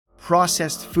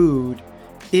processed food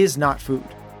is not food.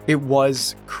 It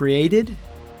was created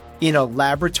in a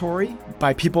laboratory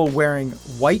by people wearing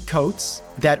white coats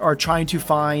that are trying to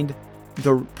find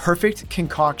the perfect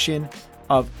concoction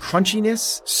of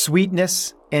crunchiness,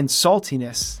 sweetness, and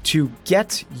saltiness to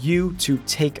get you to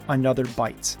take another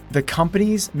bite. The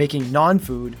companies making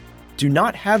non-food do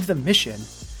not have the mission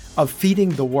of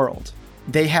feeding the world.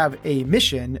 They have a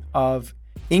mission of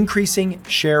increasing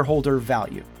shareholder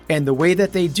value. And the way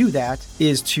that they do that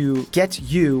is to get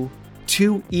you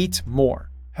to eat more.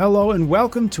 Hello and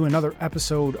welcome to another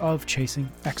episode of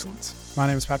Chasing Excellence. My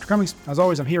name is Patrick Cummings. As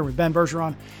always, I'm here with Ben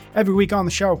Bergeron. Every week on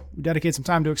the show, we dedicate some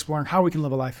time to exploring how we can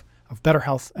live a life of better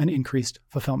health and increased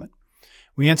fulfillment.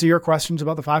 We answer your questions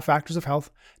about the 5 factors of health,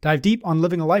 dive deep on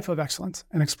living a life of excellence,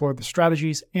 and explore the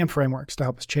strategies and frameworks to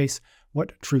help us chase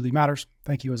what truly matters.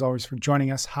 Thank you, as always, for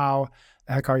joining us. How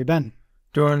the heck are you, Ben?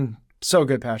 Doing so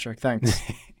good, Patrick. Thanks.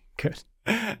 Good.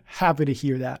 Happy to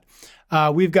hear that.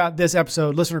 We've got this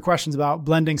episode, listener questions about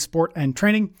blending sport and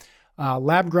training,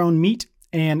 lab-grown meat,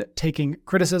 and taking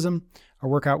criticism. Our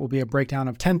workout will be a breakdown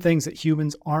of 10 things that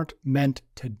humans aren't meant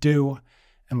to do.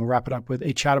 And we'll wrap it up with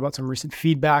a chat about some recent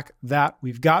feedback that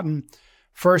we've gotten.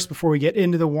 First, before we get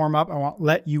into the warm-up, I want to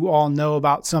let you all know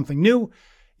about something new.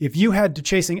 If you head to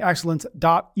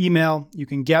chasingexcellence.email, you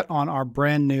can get on our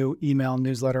brand new email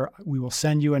newsletter. We will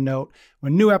send you a note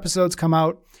when new episodes come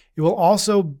out. It will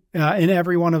also, in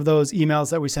every one of those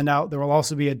emails that we send out, there will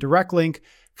also be a direct link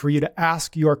for you to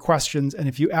ask your questions. And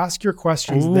if you ask your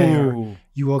questions there,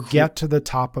 you will get to the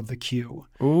top of the queue.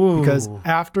 Because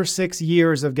after 6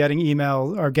 years of getting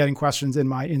emails or getting questions in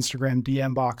my Instagram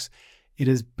DM box, it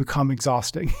has become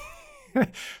exhausting.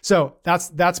 So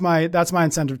that's my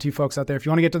incentive to you folks out there. If you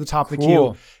want to get to the top of the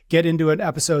queue, get into an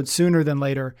episode sooner than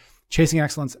later,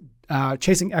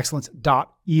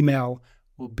 chasingexcellence.email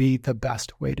will be the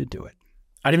best way to do it.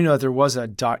 I didn't even know that there was a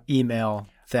 .email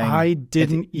thing. I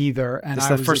didn't either. And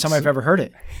this is the first time I've ever heard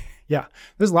it. Yeah.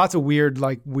 There's lots of weird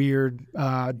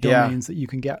domains that you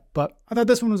can get, but I thought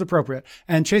this one was appropriate.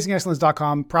 And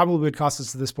chasingexcellence.com probably would cost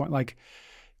us at this point, like,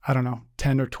 I don't know,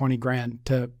 10 or 20 grand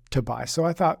to buy. So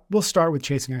I thought we'll start with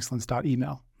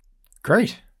chasingexcellence.email.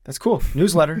 Great. That's cool.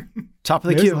 Newsletter. Top of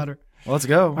the queue. Well, let's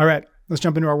go. All right. Let's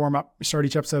jump into our warm-up. We start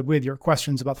each episode with your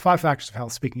questions about the 5 factors of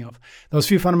health. Speaking of those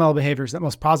few fundamental behaviors that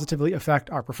most positively affect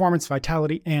our performance,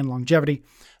 vitality, and longevity.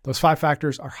 Those 5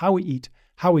 factors are how we eat,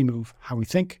 how we move, how we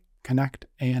think, connect,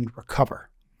 and recover.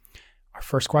 Our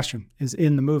first question is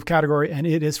in the move category, and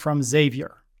it is from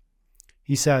Xavier.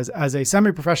 He says, as a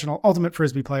semi-professional ultimate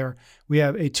Frisbee player, we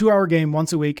have a 2-hour game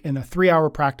once a week and a 3-hour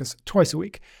practice twice a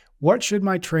week. What should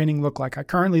my training look like? I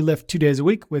currently lift 2 days a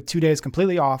week with 2 days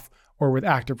completely off or with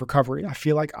active recovery. I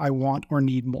feel like I want or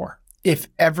need more. If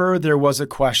ever there was a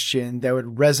question that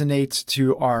would resonate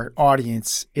to our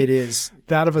audience, it is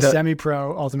that of a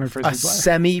semi-pro ultimate Frisbee player. A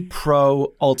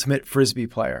semi-pro ultimate Frisbee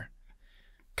player.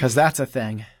 Because that's a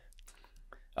thing.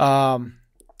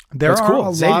 There are a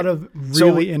lot of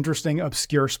really interesting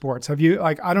obscure sports. Have you,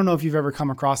 I don't know if you've ever come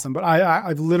across them, but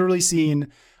I've literally seen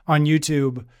on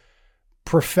YouTube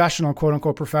professional, quote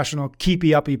unquote, professional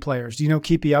keepy uppy players. Do you know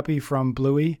keepy uppy from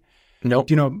Bluey? Nope.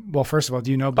 Do you know, well, first of all, do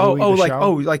you know Bluey, the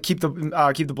show? Like keep the balloon up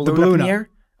in the air?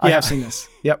 Yeah. I have seen this.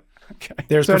 Yep. Okay.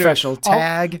 There's professional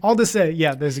tag. I'll just say,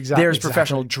 yeah, there's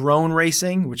professional drone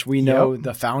racing, which we know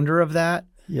the founder of that.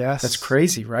 Yes. That's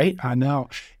crazy, right? I know.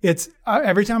 It's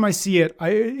every time I see it,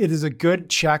 it is a good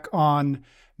check on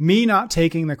me not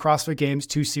taking the CrossFit Games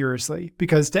too seriously,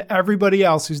 because to everybody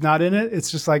else who's not in it, it's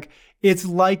just like, it's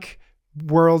like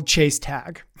World Chase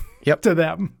Tag to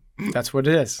them. That's what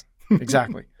it is.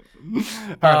 Exactly. All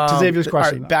right, to Xavier's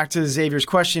question. All right, back to Xavier's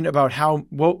question about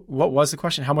what was the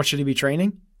question? How much should he be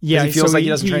training? Yeah, he feels like he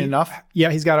doesn't train enough.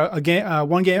 Yeah, he's got a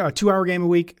 2-hour game a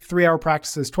week, 3-hour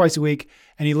practices twice a week,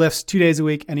 and he lifts 2 days a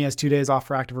week, and he has 2 days off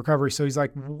for active recovery. So he's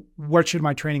like, what should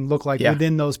my training look like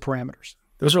within those parameters?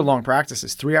 Those are long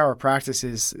practices. 3-hour practice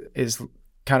is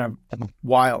kind of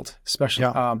wild, especially.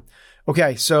 Yeah.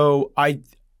 Okay, so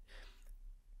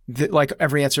like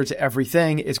every answer to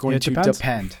everything is going to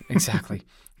depend. Exactly.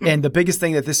 And the biggest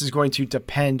thing that this is going to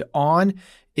depend on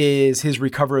is his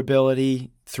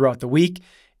recoverability throughout the week.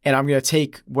 And I'm going to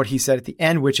take what he said at the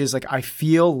end, which is like, I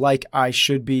feel like I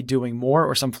should be doing more,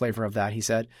 or some flavor of that, he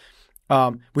said,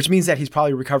 which means that he's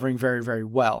probably recovering very, very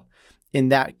well. In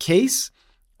that case,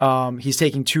 he's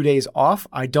taking 2 days off.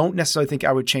 I don't necessarily think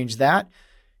I would change that,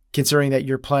 considering that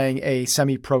you're playing a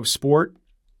semi-pro sport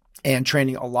and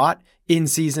training a lot in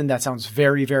season. That sounds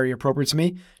very, very appropriate to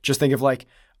me. Just think of like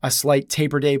a slight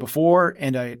taper day before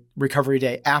and a recovery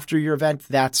day after your event.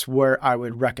 That's where I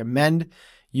would recommend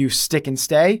you stick and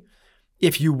stay.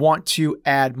 If you want to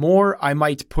add more, I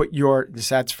might put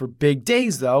that's for big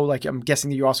days though, like I'm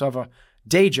guessing that you also have a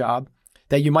day job,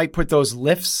 that you might put those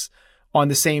lifts on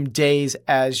the same days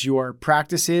as your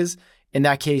practices. In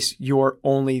that case, you're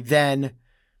only then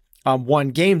 1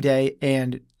 game day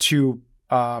and 2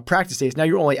 practice days. Now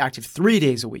you're only active 3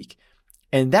 days a week.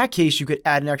 In that case, you could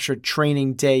add an extra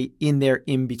training day in there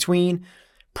in between.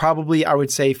 Probably, I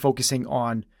would say, focusing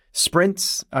on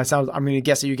sprints. I'm going to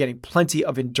guess that you're getting plenty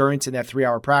of endurance in that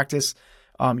 3-hour practice.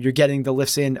 You're getting the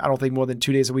lifts in. I don't think more than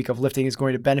 2 days a week of lifting is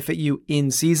going to benefit you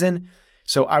in season.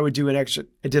 So I would do an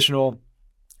additional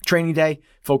training day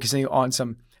focusing on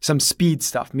some speed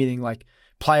stuff, meaning like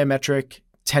plyometric,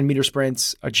 10-meter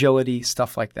sprints, agility,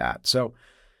 stuff like that. So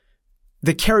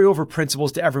the carryover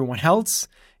principles to everyone else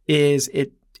is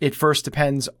it first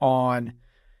depends on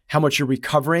how much you're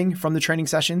recovering from the training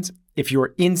sessions. If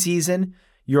you're in season,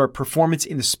 your performance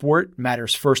in the sport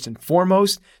matters first and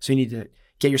foremost. So you need to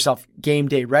get yourself game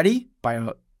day ready by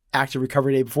an active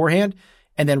recovery day beforehand,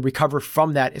 and then recover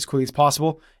from that as quickly as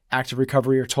possible, active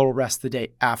recovery or total rest the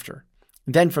day after.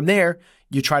 And then from there,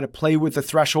 you try to play with the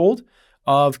threshold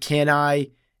of, can I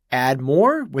add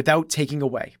more without taking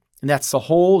away? And that's the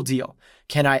whole deal.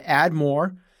 Can I add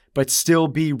more but still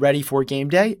be ready for game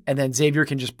day? And then Xavier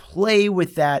can just play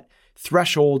with that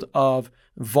threshold of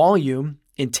volume,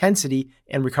 intensity,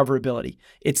 and recoverability.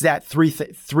 It's that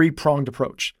three-pronged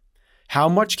approach. How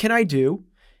much can I do?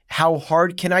 How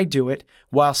hard can I do it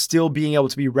while still being able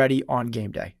to be ready on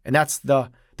game day? And that's the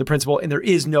principle. And there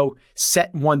is no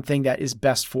set one thing that is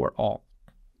best for all.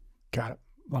 Got it.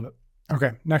 Love it.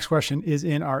 Okay. Next question is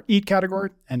in our eat category,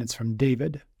 and it's from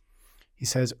David. He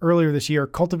says, earlier this year,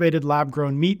 cultivated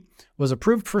lab-grown meat was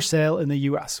approved for sale in the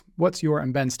U.S. What's your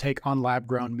and Ben's take on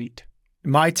lab-grown meat?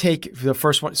 My take, the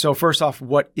first one. So first off,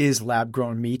 what is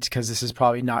lab-grown meat? Because this is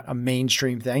probably not a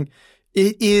mainstream thing.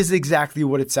 It is exactly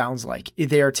what it sounds like.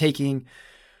 They are taking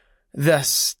the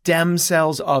stem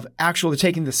cells of they're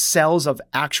taking the cells of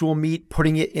actual meat,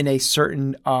 putting it in a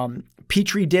certain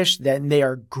petri dish, then they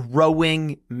are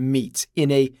growing meat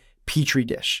in a petri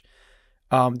dish.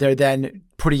 They're then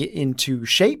putting it into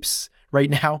shapes. Right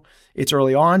now, it's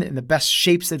early on, and the best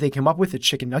shapes that they come up with are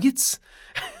chicken nuggets.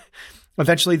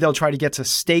 Eventually, they'll try to get to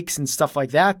steaks and stuff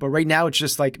like that, but right now, it's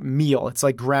just like meal. It's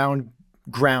like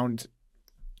ground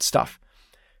stuff.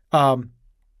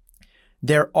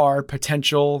 There are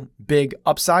potential big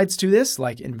upsides to this,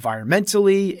 like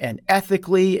environmentally and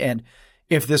ethically, and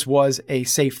if this was a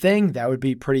safe thing, that would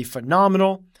be pretty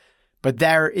phenomenal. But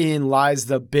therein lies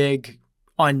the big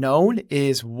unknown,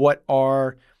 is what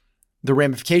are the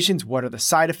ramifications? What are the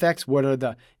side effects? What are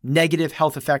the negative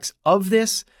health effects of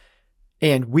this?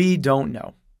 And we don't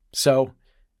know. So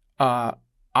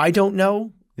I don't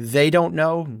know. They don't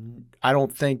know. I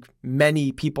don't think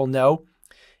many people know.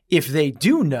 If they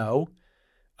do know,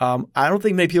 I don't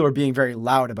think many people are being very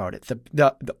loud about it.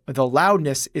 The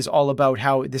loudness is all about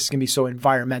how this is going to be so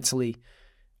environmentally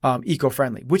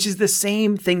eco-friendly, which is the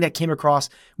same thing that came across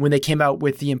when they came out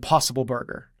with the Impossible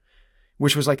Burger,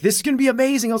 which was like, this is going to be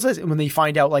amazing. And when they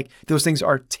find out like those things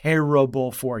are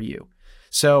terrible for you.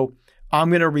 So I'm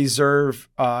going to reserve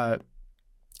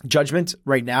judgment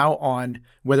right now on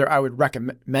whether I would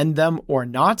recommend them or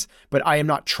not, but I am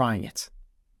not trying it.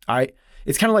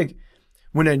 It's kind of like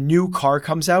when a new car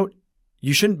comes out,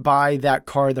 you shouldn't buy that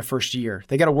car the first year.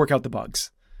 They got to work out the bugs.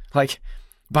 Like,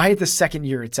 buy it the second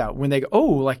year it's out. When they go, oh,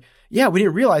 like, yeah, we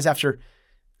didn't realize after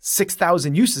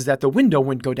 6,000 uses that the window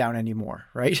wouldn't go down anymore,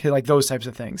 right? Like those types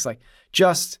of things. Like,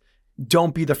 just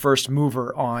don't be the first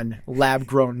mover on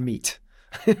lab-grown meat.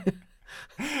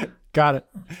 Got it.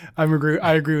 I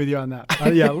agree with you on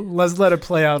that. Yeah, let's let it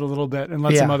play out a little bit and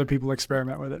let some other people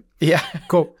experiment with it. Yeah.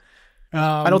 Cool.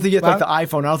 I don't think you have like the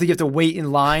iPhone. I don't think you have to wait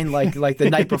in line like the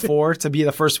night before to be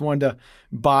the first one to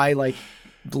buy like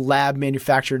lab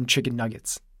manufactured chicken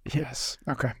nuggets. Yes.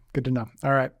 Okay. Good to know.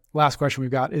 All right. Last question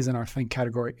we've got is in our think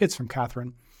category. It's from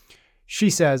Catherine. She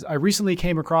says, I recently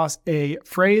came across a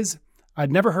phrase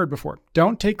I'd never heard before.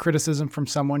 Don't take criticism from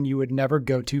someone you would never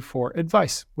go to for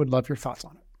advice. Would love your thoughts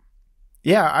on it.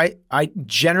 Yeah, I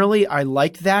generally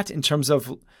like that in terms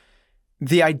of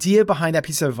the idea behind that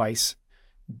piece of advice,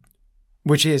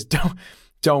 which is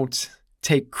don't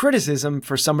take criticism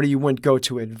for somebody you wouldn't go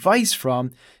to advice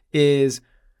from, is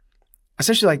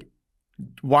essentially like,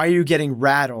 why are you getting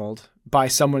rattled by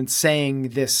someone saying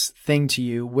this thing to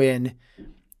you when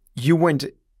you wouldn't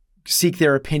seek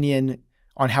their opinion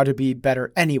on how to be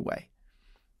better anyway?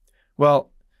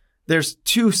 Well, there's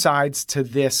two sides to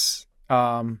this,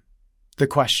 the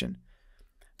question.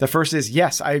 The first is,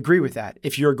 yes, I agree with that.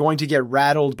 If you're going to get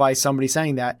rattled by somebody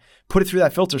saying that, put it through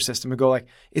that filter system and go like,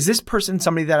 is this person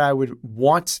somebody that I would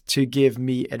want to give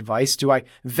me advice? Do I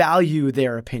value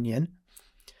their opinion?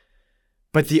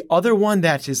 But the other one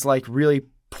that is like really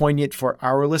poignant for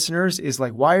our listeners is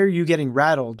like, why are you getting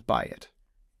rattled by it?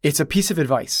 It's a piece of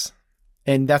advice.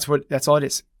 And that's all it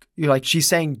is. Like she's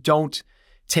saying, don't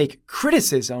take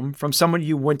criticism from someone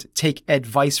you wouldn't take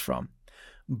advice from.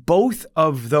 Both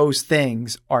of those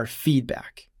things are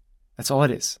feedback. That's all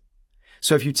it is.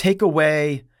 So if you take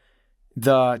away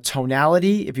the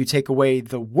tonality, if you take away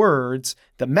the words,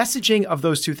 the messaging of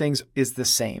those two things is the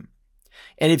same.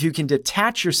 And if you can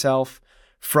detach yourself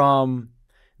from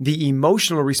the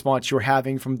emotional response you're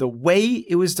having from the way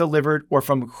it was delivered or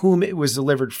from whom it was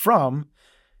delivered from,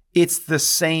 it's the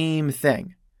same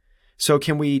thing. So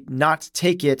can we not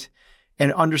take it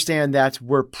and understand that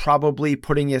we're probably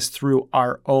putting this through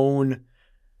our own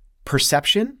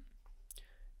perception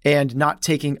and not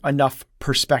taking enough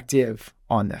perspective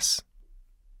on this?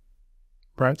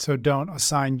 Right. So don't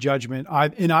assign judgment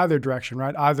in either direction,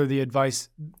 right? Either the advice,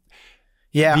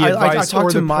 I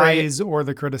talked to praise or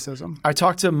the criticism. I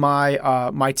talked to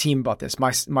my team about this,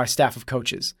 my staff of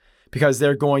coaches, because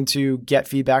they're going to get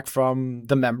feedback from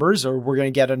the members, or we're going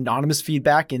to get anonymous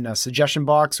feedback in a suggestion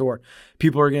box, or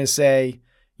people are going to say,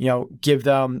 give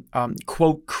them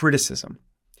quote criticism.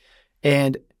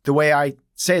 And the way I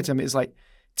say it to them is like,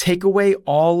 take away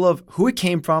all of who it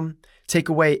came from, take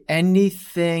away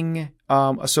anything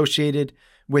associated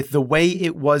with the way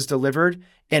it was delivered,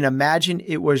 and imagine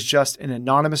it was just an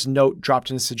anonymous note dropped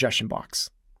in a suggestion box.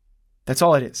 That's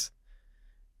all it is.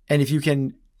 And if you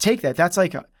can take that, that's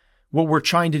like what we're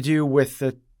trying to do with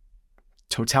the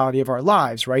totality of our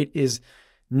lives, right? Is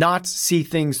not see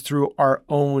things through our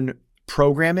own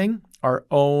programming, our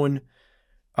own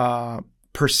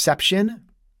perception,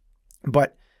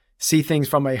 but see things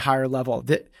from a higher level.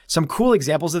 Some cool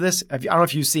examples of this, I don't know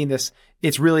if you've seen this,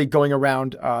 it's really going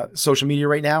around social media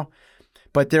right now,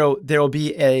 but there'll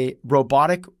be a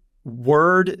robotic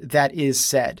word that is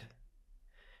said.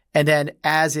 And then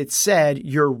as it's said,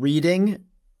 you're reading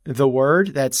the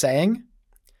word that's saying,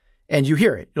 and you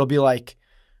hear it. It'll be like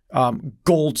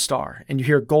gold star, and you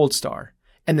hear gold star.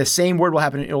 And the same word will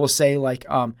happen, and it will say like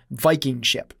Viking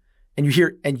ship. And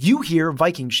you hear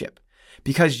Viking ship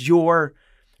because your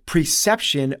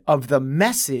perception of the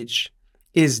message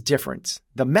is different.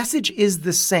 The message is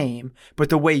the same, but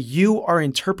the way you are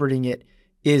interpreting it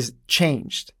is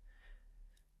changed.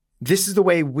 This is the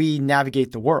way we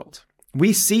navigate the world.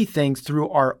 We see things through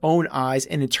our own eyes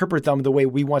and interpret them the way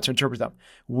we want to interpret them.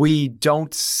 We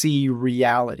don't see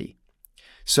reality.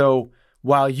 So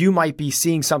while you might be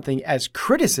seeing something as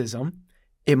criticism,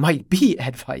 it might be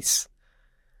advice.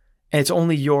 And it's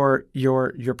only your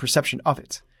perception of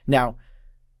it. Now,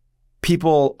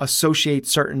 people associate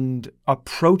certain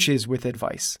approaches with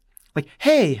advice. Like,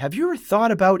 hey, have you ever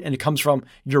thought about, and it comes from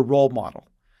your role model.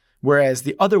 Whereas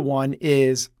the other one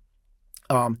is,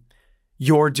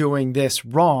 you're doing this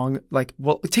wrong. Like,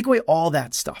 well, take away all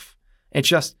that stuff. It's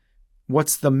just,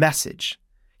 what's the message?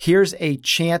 Here's a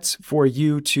chance for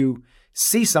you to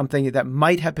see something that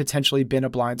might have potentially been a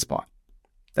blind spot.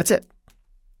 That's it.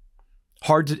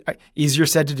 Easier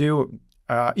said to do,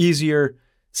 easier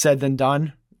said than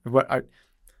done. What I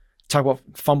talk about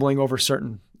fumbling over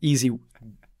certain easy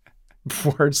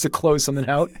words to close something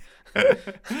out. All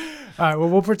right. Well,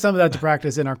 we'll put some of that to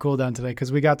practice in our cool down today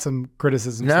because we got some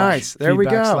criticism. Nice. There we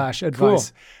go. /advice.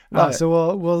 Cool.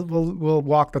 So we'll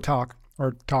walk the talk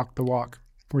or talk the walk,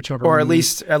 whichever. Or at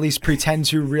least pretend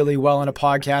to really well on a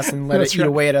podcast and let it eat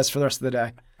away at us for the rest of the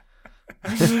day.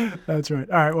 That's right.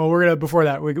 All right. Well, before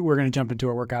that, we're going to jump into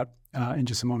our workout in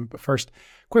just a moment. But first,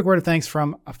 quick word of thanks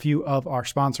from a few of our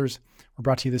sponsors. We're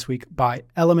brought to you this week by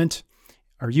Element.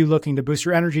 Are you looking to boost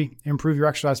your energy, improve your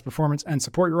exercise performance, and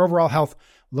support your overall health?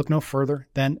 Look no further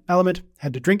than Element.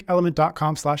 Head to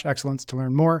drinkelement.com/excellence to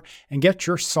learn more and get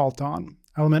your salt on.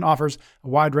 Element offers a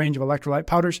wide range of electrolyte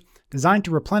powders designed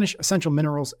to replenish essential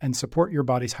minerals and support your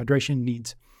body's hydration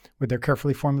needs. With their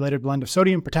carefully formulated blend of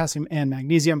sodium, potassium, and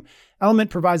magnesium,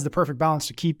 Element provides the perfect balance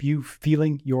to keep you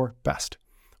feeling your best.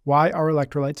 Why are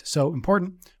electrolytes so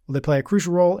important? Well, they play a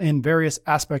crucial role in various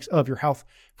aspects of your health.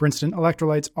 For instance,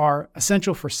 electrolytes are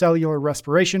essential for cellular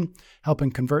respiration,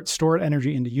 helping convert stored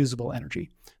energy into usable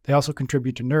energy. They also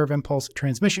contribute to nerve impulse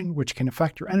transmission, which can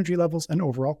affect your energy levels and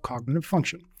overall cognitive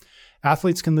function.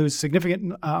 Athletes can lose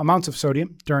significant amounts of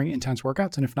sodium during intense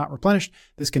workouts, and if not replenished,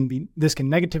 this can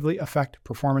negatively affect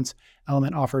performance.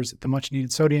 Element offers the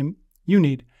much-needed sodium you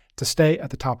need to stay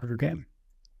at the top of your game.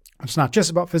 It's not just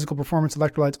about physical performance.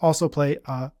 Electrolytes also play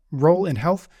a role in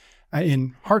health.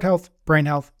 in heart health, brain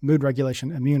health, mood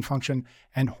regulation, immune function,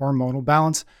 and hormonal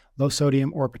balance. Low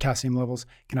sodium or potassium levels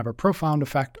can have a profound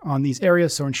effect on these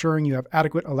areas, so ensuring you have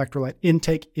adequate electrolyte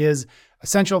intake is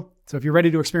essential. So if you're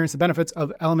ready to experience the benefits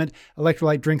of Element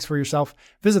electrolyte drinks for yourself,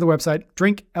 visit the website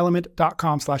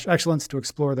drinkelement.com/excellence to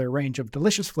explore their range of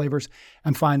delicious flavors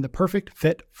and find the perfect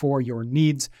fit for your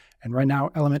needs. And right now,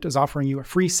 Element is offering you a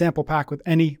free sample pack with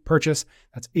any purchase.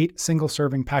 That's 8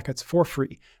 single-serving packets for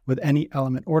free with any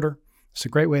Element order. It's a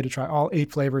great way to try all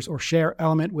 8 flavors or share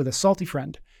Element with a salty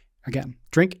friend. Again,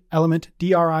 drink Element,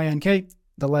 DRINK,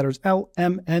 the letters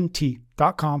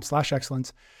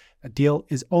LMNT.com/excellence. A deal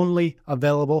is only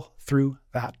available through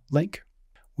that link.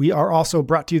 We are also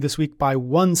brought to you this week by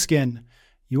OneSkin.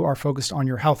 You are focused on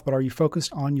your health, but are you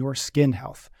focused on your skin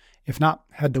health? If not,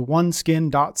 head to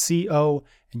oneskin.co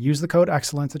and use the code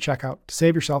excellence at checkout to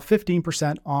save yourself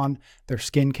 15% on their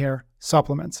skincare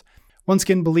supplements.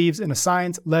 OneSkin believes in a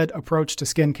science-led approach to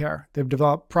skincare. They've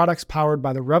developed products powered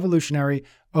by the revolutionary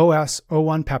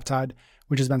OS01 peptide,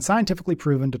 which has been scientifically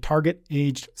proven to target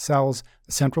aged cells,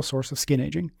 the central source of skin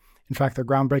aging. In fact, their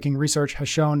groundbreaking research has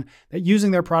shown that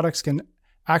using their products can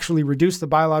actually reduce the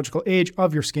biological age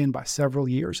of your skin by several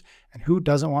years. And who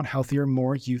doesn't want healthier,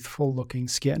 more youthful-looking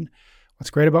skin? What's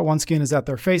great about OneSkin is that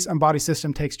their face and body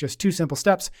system takes just 2 simple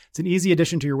steps. It's an easy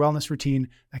addition to your wellness routine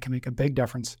that can make a big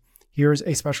difference. Here's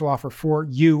a special offer for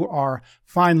you, our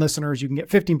fine listeners. You can get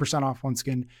 15% off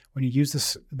OneSkin when you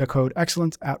use the code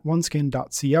excellence at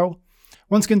oneskin.co.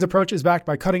 OneSkin's approach is backed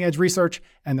by cutting-edge research,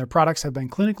 and their products have been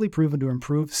clinically proven to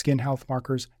improve skin health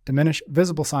markers, diminish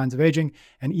visible signs of aging,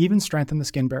 and even strengthen the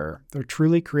skin barrier. They're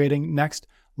truly creating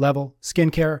next-level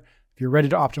skincare. If you're ready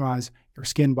to optimize your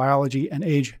skin biology and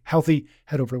age healthy,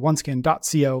 head over to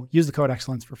oneskin.co. Use the code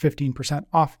excellence for 15%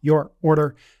 off your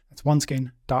order. That's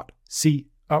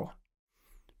oneskin.co.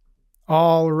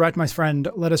 All right, my friend,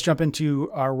 let us jump into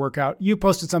our workout. You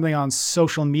posted something on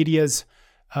social medias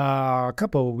a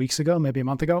couple of weeks ago, maybe a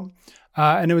month ago.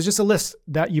 And it was just a list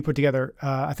that you put together.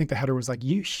 I think the header was like,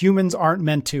 humans aren't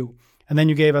meant to. And then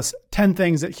you gave us 10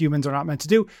 things that humans are not meant to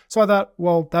do. So I thought,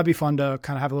 well, that'd be fun to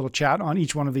kind of have a little chat on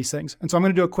each one of these things. And so I'm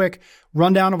going to do a quick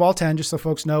rundown of all 10, just so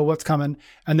folks know what's coming.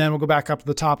 And then we'll go back up to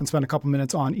the top and spend a couple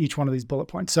minutes on each one of these bullet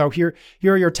points. So here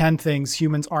are your 10 things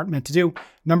humans aren't meant to do.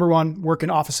 Number 1, work in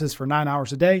offices for 9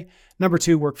 hours a day. Number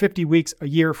 2, work 50 weeks a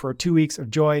year for 2 weeks of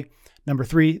joy. Number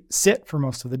 3, sit for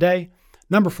most of the day.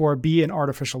 Number 4, be in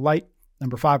artificial light.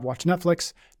 Number 5, watch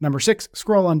Netflix. Number 6,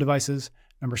 scroll on devices.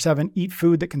 Number 7, eat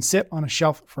food that can sit on a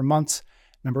shelf for months.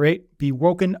 Number 8, be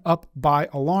woken up by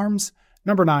alarms.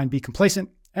 Number 9, be complacent.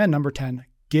 And number 10,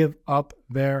 give up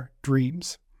their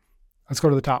dreams. Let's go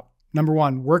to the top. Number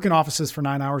 1, work in offices for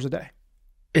 9 hours a day.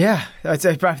 Yeah, I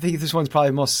think this one's probably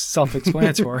the most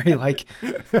self-explanatory.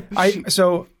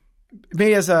 So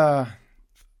maybe as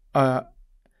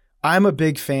I'm a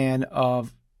big fan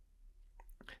of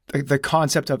the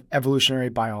concept of evolutionary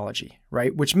biology,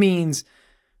 right? Which means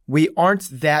we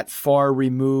aren't that far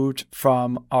removed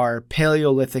from our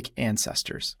Paleolithic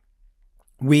ancestors.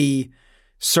 We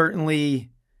certainly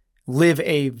live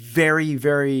a very,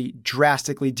 very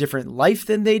drastically different life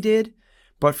than they did,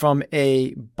 but from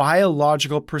a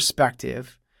biological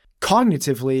perspective,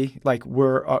 cognitively, like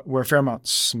we're a fair amount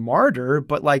smarter,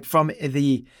 but like from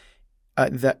the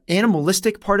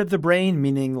animalistic part of the brain,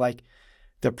 meaning like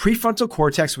the prefrontal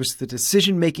cortex, which is the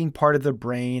decision-making part of the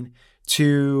brain,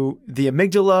 to the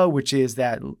amygdala, which is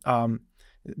that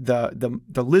the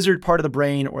lizard part of the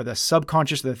brain, or the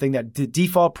subconscious, the thing that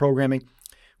default programming,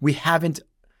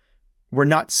 we're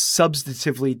not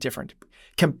substantively different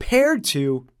compared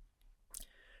to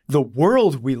the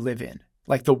world we live in.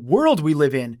 Like the world we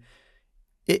live in,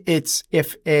 it's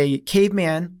if a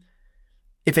caveman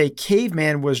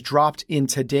was dropped in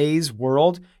today's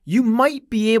world, you might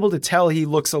be able to tell he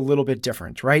looks a little bit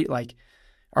different, right? Like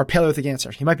our Paleolithic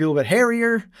ancestor, he might be a little bit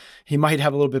hairier. He might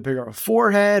have a little bit bigger of a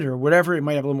forehead or whatever. He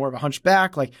might have a little more of a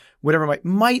hunchback, like whatever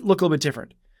might look a little bit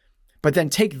different. But then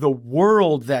take the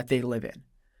world that they live in.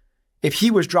 If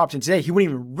he was dropped in today, he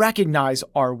wouldn't even recognize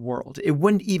our world. It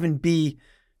wouldn't even be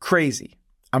crazy.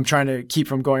 I'm trying to keep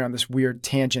from going on this weird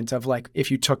tangent of like,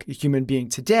 if you took a human being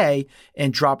today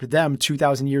and dropped them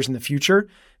 2,000 years in the future,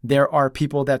 there are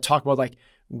people that talk about like,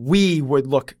 we would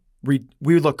look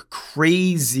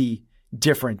crazy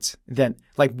different than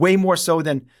like way more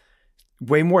differenter,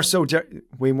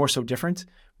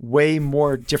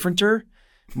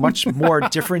 much more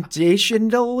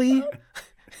differentiationally.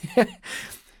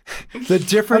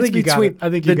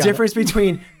 The difference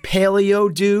between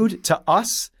paleo dude to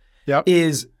us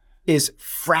is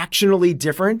fractionally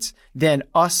different than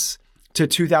us to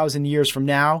 2,000 years from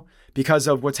now because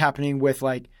of what's happening with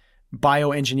like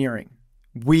bioengineering.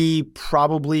 We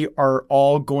probably are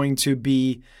all going to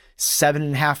be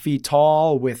 7.5 feet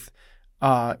tall with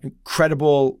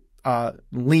incredible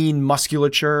lean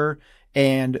musculature,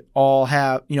 and all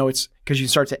have, it's because you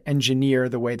start to engineer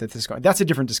the way that this is going. That's a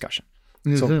different discussion.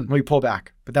 Mm-hmm. So let me pull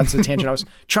back. But that's a tangent I was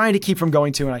trying to keep from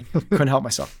going to, and I couldn't help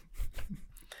myself.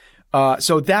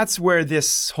 So that's where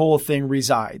this whole thing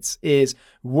resides, is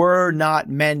we're not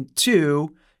meant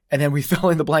to, and then we fill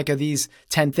in the blank of these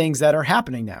 10 things that are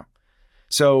happening now.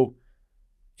 So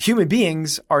human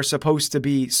beings are supposed to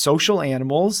be social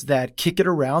animals that kick it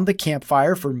around the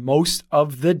campfire for most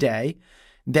of the day,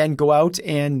 then go out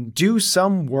and do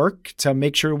some work to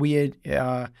make sure we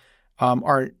are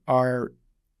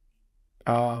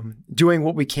doing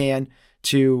what we can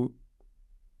to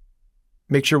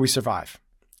make sure we survive.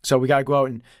 So we got to go out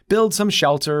and build some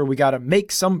shelter. We got to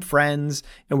make some friends,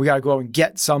 and we got to go out and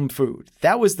get some food.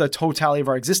 That was the totality of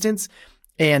our existence.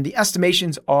 And the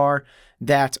estimations are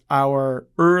that our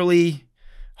early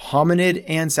hominid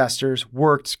ancestors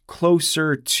worked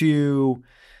closer to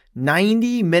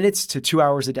 90 minutes to 2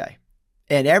 hours a day.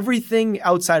 And everything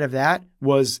outside of that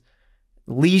was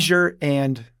leisure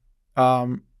and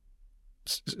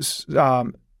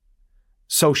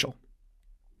social.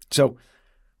 So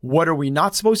what are we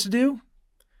not supposed to do?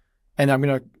 And I'm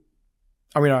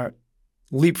gonna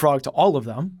leapfrog to all of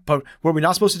them. But what are we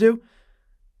not supposed to do?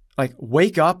 Like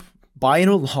wake up, buy an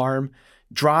alarm,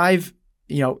 drive,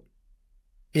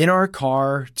 in our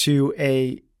car to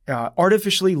a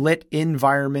artificially lit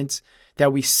environment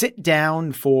that we sit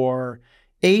down for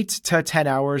 8 to 10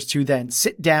 hours to then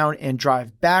sit down and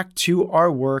drive back to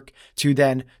our work, to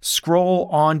then scroll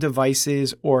on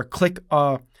devices or click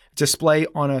a display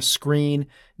on a screen,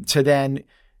 to then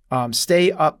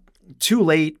stay up too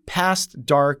late past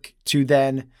dark, to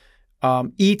then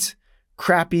eat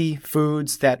crappy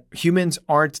foods that humans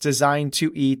aren't designed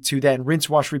to eat, to then rinse,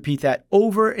 wash, repeat that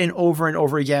over and over and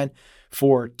over again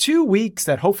for 2 weeks,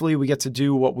 that hopefully we get to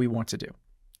do what we want to do.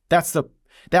 That's the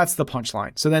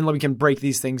punchline. So then we can break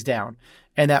these things down.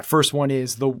 And that first one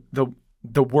is the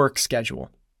work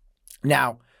schedule.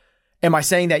 Now, am I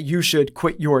saying that you should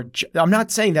quit your job? I'm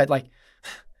not saying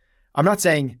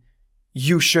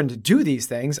you shouldn't do these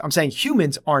things. I'm saying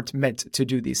humans aren't meant to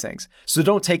do these things. So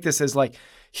don't take this as like,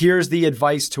 here's the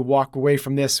advice to walk away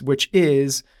from this, which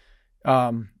is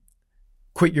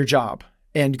quit your job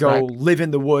and go live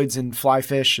in the woods and fly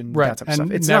fish and that type of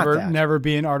stuff. It's never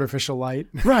be an artificial light.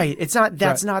 Right. It's not,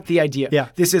 that's not the idea. Yeah.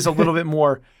 This is a little bit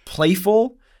more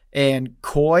playful and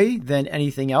coy than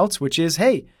anything else, which is,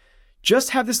 hey,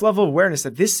 just have this level of awareness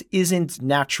that this isn't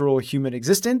natural human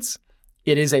existence.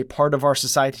 It is a part of our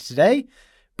society today,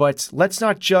 but let's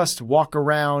not just walk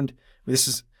around.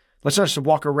 Let's not just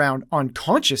walk around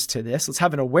unconscious to this. Let's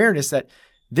have an awareness that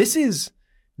this is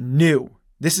new.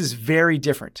 This is very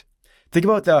different. Think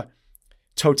about the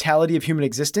totality of human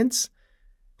existence.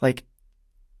 Like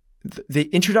the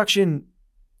introduction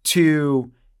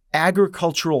to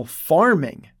agricultural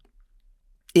farming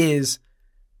is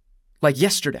like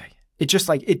yesterday. It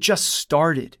just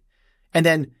started. And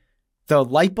then the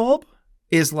light bulb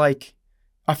is like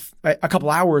a couple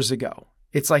hours ago.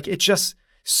 It's just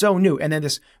so new. And then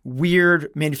this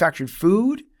weird manufactured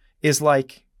food is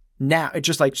like now, it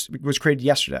just like was created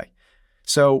yesterday.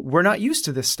 So we're not used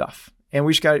to this stuff. And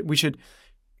we should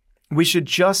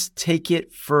just take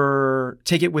it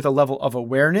with a level of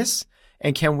awareness.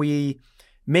 And can we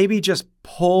maybe just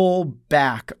pull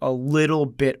back a little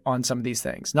bit on some of these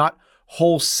things? Not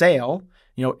wholesale,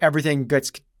 everything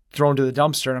gets thrown to the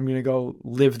dumpster and I'm going to go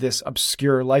live this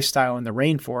obscure lifestyle in the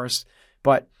rainforest.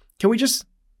 But can we just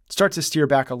start to steer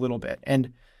back a little bit?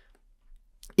 And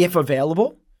if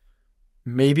available,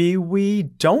 maybe we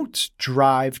don't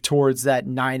drive towards that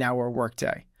 9-hour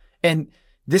workday. And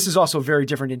this is also very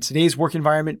different in today's work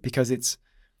environment because it's,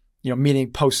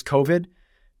 meaning post-COVID,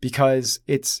 because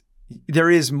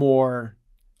there is more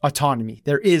autonomy.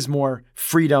 There is more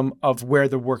freedom of where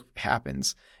the work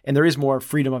happens. And there is more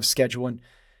freedom of schedule. And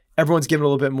everyone's given a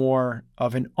little bit more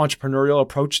of an entrepreneurial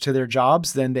approach to their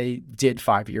jobs than they did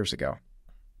 5 years ago.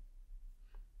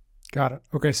 Got it.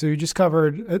 Okay. So you just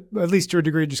covered, at least to a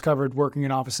degree, just covered working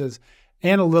in offices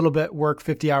and a little bit work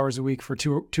 50 hours a week for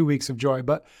two weeks of joy.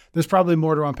 But there's probably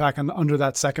more to unpack under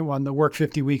that second one, the work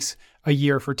 50 weeks a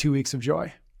year for 2 weeks of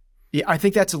joy. Yeah, I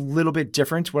think that's a little bit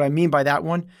different. What I mean by that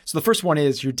one, so the first one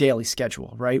is your daily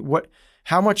schedule, right?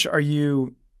 How much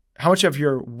of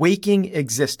your waking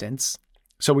existence,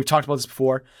 so we've talked about this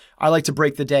before, I like to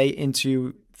break the day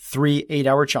into 3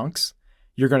 8-hour chunks.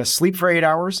 You're going to sleep for 8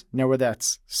 hours. Now whether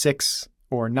that's 6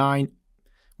 or 9,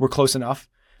 we're close enough.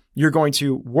 you're going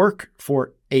to work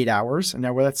for 8 hours. And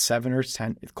now whether that's 7 or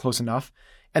 10, it's close enough.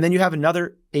 And then you have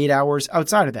another 8 hours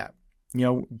outside of that,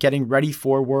 getting ready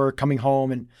for work, coming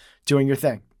home and doing your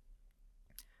thing.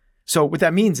 So what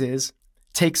that means is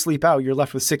take sleep out, you're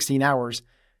left with 16 hours.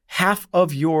 Half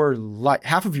of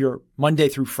your Monday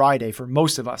through Friday for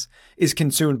most of us is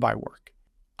consumed by work.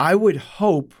 I would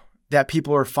hope that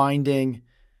people are finding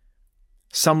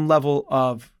some level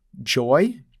of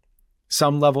joy,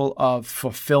 some level of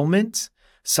fulfillment,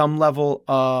 some level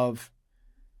of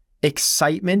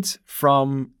excitement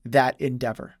from that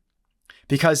endeavor.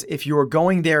 Because if you're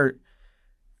going there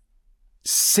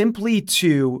simply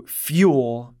to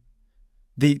fuel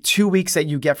the 2 weeks that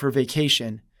you get for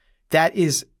vacation, that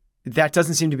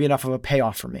doesn't seem to be enough of a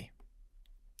payoff for me.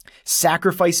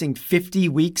 Sacrificing 50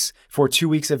 weeks for 2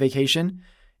 weeks of vacation,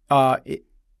 it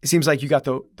seems like you got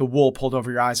the wool pulled over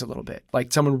your eyes a little bit.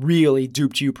 Like someone really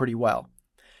duped you pretty well.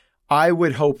 I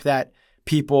would hope that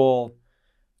people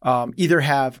either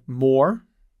have more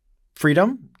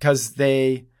freedom because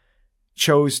they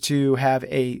chose to have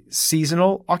a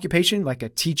seasonal occupation like a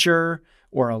teacher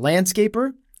or a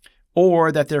landscaper,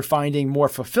 or that they're finding more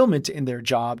fulfillment in their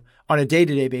job on a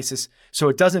day-to-day basis so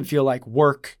it doesn't feel like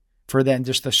work for them,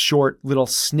 just a short little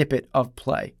snippet of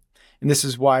play. And this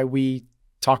is why we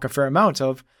talk a fair amount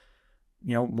of,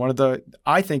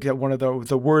 I think that one of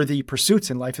the worthy pursuits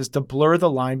in life is to blur the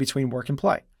line between work and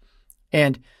play.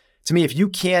 And to me, if you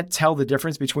can't tell the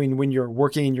difference between when you're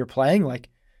working and you're playing, like,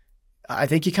 I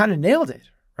think you kind of nailed it,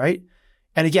 right?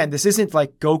 And again, this isn't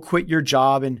like go quit your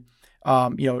job and,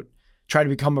 try to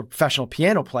become a professional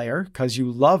piano player because you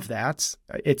love that.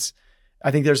 I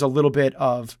think there's a little bit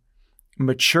of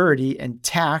maturity and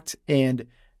tact and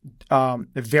the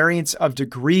variance of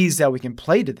degrees that we can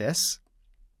play to this,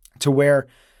 to where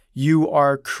you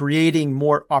are creating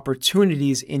more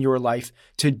opportunities in your life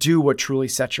to do what truly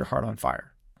sets your heart on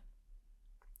fire.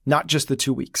 Not just the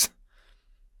 2 weeks.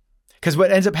 Because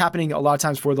what ends up happening a lot of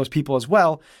times for those people as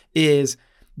well is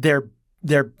they're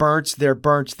burnt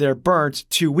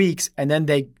 2 weeks, and then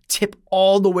they tip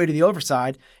all the way to the other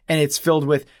side, and it's filled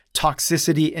with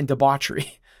toxicity and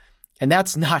debauchery. And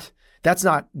that's not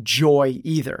joy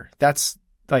either. That's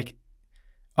like,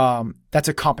 that's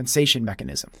a compensation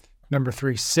mechanism. Number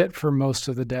 3, sit for most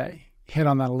of the day. Hit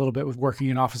on that a little bit with working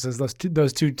in offices.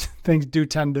 Those two things do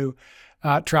tend to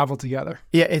travel together.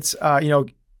 Yeah, it's,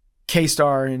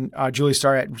 K-Star and Julie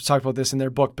Starr talked about this in their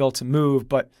book, Built to Move,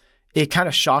 but it kind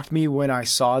of shocked me when I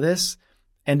saw this.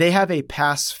 And they have a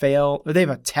pass-fail, or they have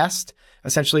a test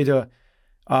essentially to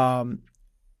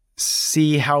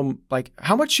see how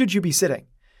much should you be sitting.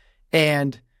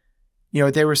 And,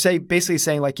 they were basically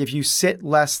saying like, if you sit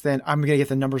less than, I'm going to get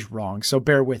the numbers wrong, so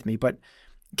bear with me, but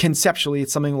conceptually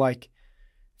it's something like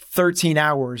 13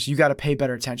 hours, you got to pay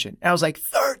better attention. And I was like,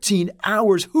 13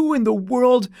 hours? Who in the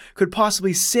world could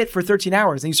possibly sit for 13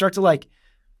 hours? And you start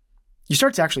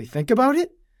to actually think about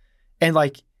it. And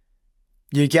like,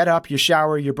 you get up, you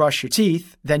shower, you brush your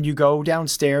teeth, then you go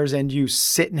downstairs and you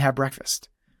sit and have breakfast.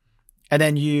 And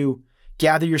then you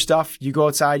gather your stuff, you go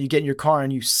outside, you get in your car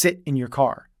and you sit in your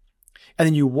car. And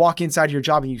then you walk inside your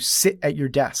job and you sit at your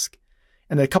desk.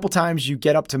 And then a couple times you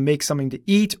get up to make something to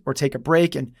eat or take a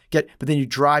break but then you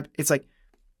drive. It's like,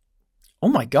 oh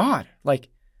my God, like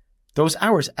those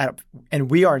hours add up. And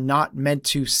we are not meant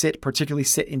to particularly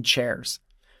sit in chairs.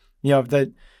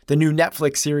 The new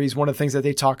Netflix series, one of the things that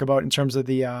they talk about in terms of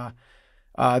the new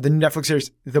Netflix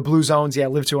series, The Blue Zones,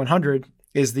 Live to 100,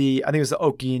 is I think it was the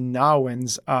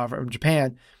Okinawans from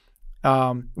Japan.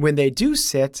 When they do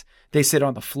sit, they sit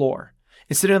on the floor.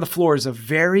 And sitting on the floor is a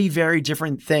very, very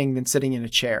different thing than sitting in a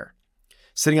chair.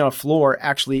 Sitting on a floor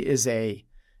actually is a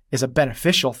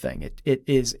beneficial thing. It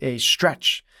is a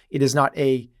stretch. It is not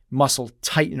a muscle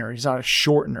tightener. It's not a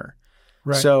shortener.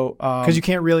 Right. So, because you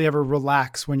can't really ever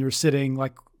relax when you're sitting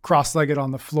like cross-legged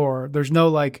on the floor. There's no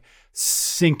like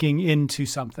sinking into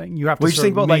something. You have to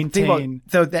sort of maintain.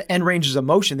 Think about the end ranges of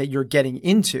motion that you're getting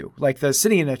into. Like the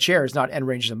sitting in a chair is not end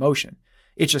ranges of motion.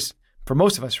 It's just, for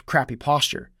most of us, crappy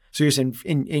posture. So you're just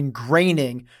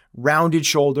ingraining rounded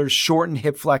shoulders, shortened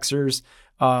hip flexors,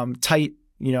 tight,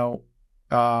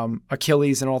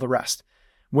 Achilles and all the rest.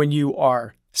 When you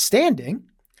are standing,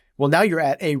 well, now you're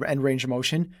at a end range of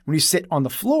motion. When you sit on the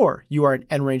floor, you are at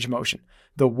end range of motion.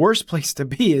 The worst place to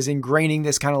be is ingraining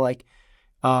this kind of like,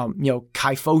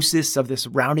 kyphosis of this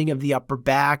rounding of the upper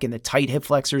back and the tight hip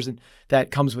flexors, and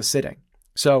that comes with sitting.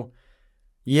 So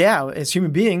yeah, as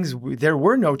human beings, there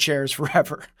were no chairs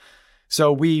forever.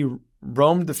 So we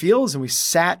roamed the fields and we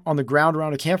sat on the ground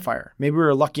around a campfire. Maybe we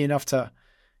were lucky enough to,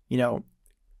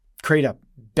 create a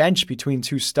bench between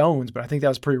two stones, but I think that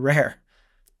was pretty rare.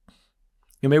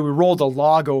 maybe we rolled a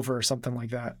log over or something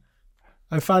like that.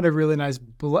 I find a really nice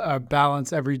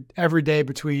balance every day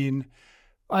between,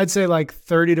 I'd say like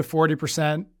 30 to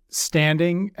 40%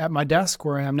 standing at my desk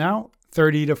where I am now,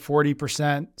 30 to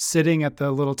 40% sitting at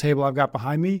the little table I've got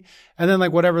behind me. And then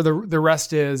like whatever the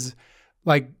rest is,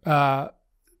 like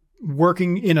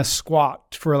working in a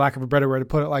squat, for lack of a better way to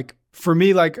put it. Like for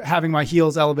me, like having my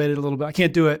heels elevated a little bit, I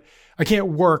can't do it. I can't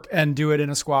work and do it in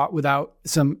a squat without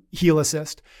some heel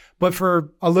assist. But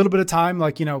for a little bit of time,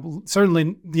 like,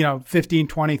 certainly, 15,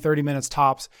 20, 30 minutes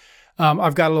tops,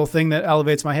 I've got a little thing that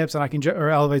elevates my hips and or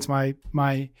elevates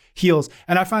my heels.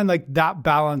 And I find like that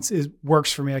balance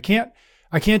works for me. I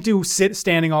can't do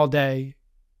standing all day.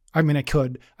 I mean, I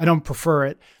could. I don't prefer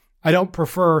it. I don't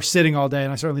prefer sitting all day,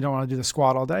 and I certainly don't want to do the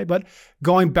squat all day, but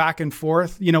going back and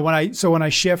forth, when I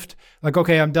shift, like,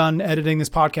 okay, I'm done editing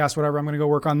this podcast, whatever, I'm going to go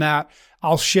work on that.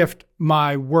 I'll shift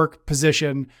my work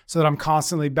position so that I'm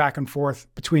constantly back and forth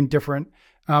between different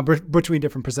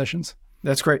positions.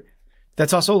 That's great.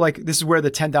 That's also like, this is where the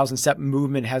 10,000 step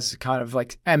movement has kind of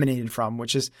like emanated from,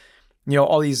 which is,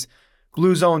 all these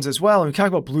blue zones as well. And we talk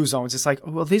about blue zones. It's like,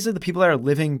 well, these are the people that are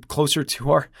living closer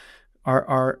to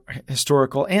our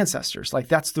historical ancestors. Like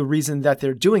that's the reason that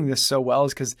they're doing this so well,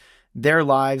 is because their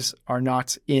lives are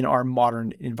not in our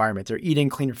modern environment. They're eating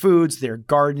cleaner foods, they're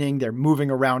gardening, they're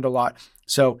moving around a lot.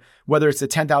 So whether it's the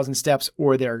 10,000 steps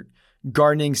or their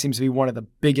gardening seems to be one of the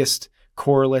biggest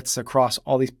correlates across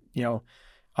all these,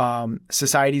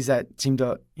 societies that seem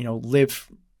to,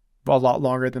 live a lot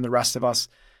longer than the rest of us.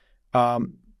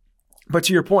 But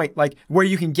to your point, like where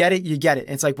you can get it, you get it.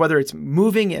 It's like whether it's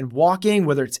moving and walking,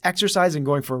 whether it's exercise and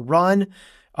going for a run,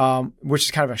 which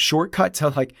is kind of a shortcut to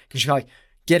like, because you can like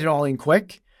get it all in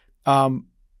quick.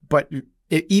 But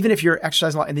even if you're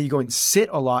exercising a lot and then you go and sit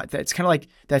a lot, that's kind of like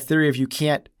that theory of you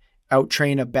can't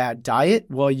out-train a bad diet.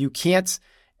 Well, you can't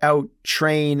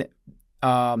out-train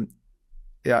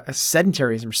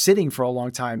sedentarism or sitting for a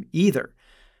long time either.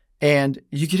 And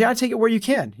you gotta take it where you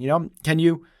can. Can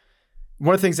you?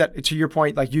 One of the things that, to your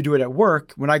point, like you do it at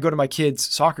work, when I go to my kids'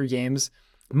 soccer games,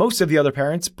 most of the other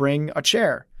parents bring a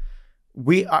chair.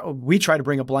 We try to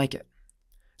bring a blanket.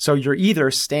 So you're either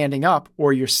standing up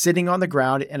or you're sitting on the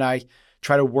ground, and I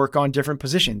try to work on different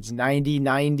positions,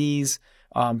 90s,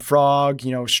 frog,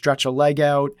 stretch a leg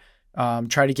out,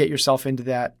 try to get yourself into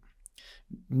that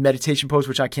meditation pose,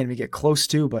 which I can't even get close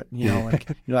to, but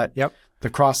that, yep.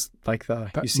 The cross, like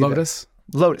you see Lotus.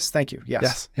 Lotus. Thank you.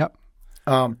 Yes. Yep.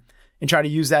 And try to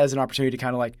use that as an opportunity to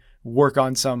kind of like work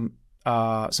on some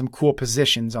cool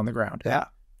positions on the ground. Yeah,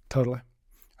 totally.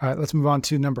 All right, let's move on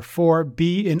to number 4,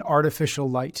 be in artificial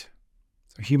light.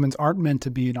 So humans aren't meant to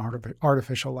be in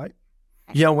artificial light.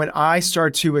 When I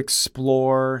start to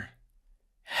explore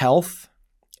health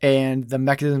and the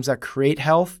mechanisms that create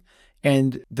health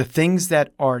and the things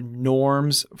that are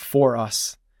norms for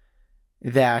us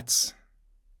that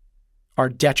are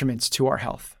detriments to our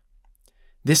health,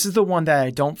 this is the one that I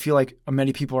don't feel like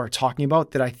many people are talking about,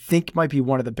 that I think might be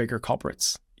one of the bigger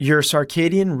culprits. Your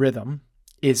circadian rhythm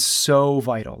is so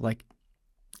vital. Like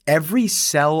every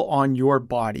cell on your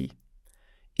body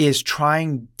is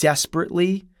trying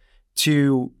desperately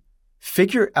to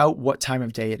figure out what time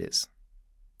of day it is.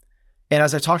 And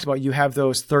as I talked about, you have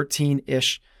those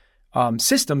 13-ish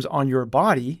systems in your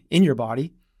body.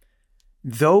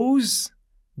 Those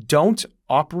don't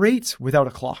operate without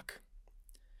a clock.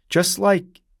 Just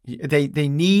like they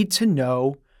need to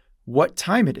know what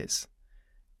time it is.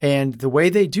 And the way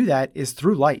they do that is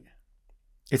through light.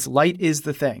 Light is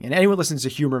the thing. And anyone listens to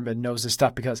Huberman knows this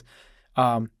stuff because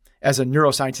as a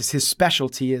neuroscientist, his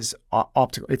specialty is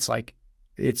optical. It's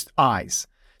eyes.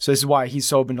 So this is why he's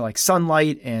so open to like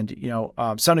sunlight and,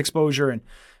 sun exposure and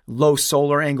low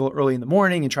solar angle early in the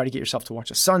morning and try to get yourself to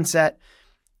watch a sunset.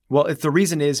 Well, the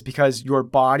reason is because your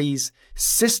body's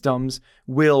systems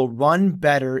will run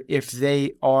better if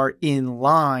they are in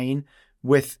line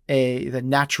with the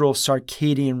natural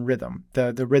circadian rhythm,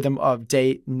 the rhythm of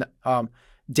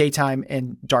daytime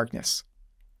and darkness.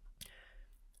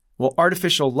 Well,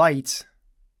 artificial light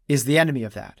is the enemy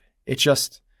of that.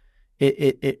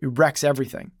 It wrecks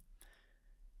everything.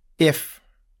 If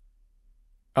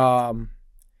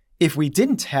we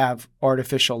didn't have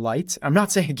artificial light, I'm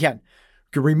not saying again,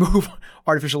 could remove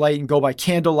artificial light and go by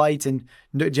candlelight and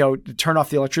turn off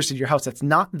the electricity to your house. That's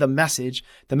not the message.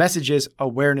 The message is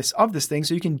awareness of this thing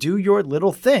so you can do your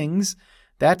little things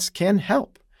that can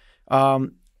help.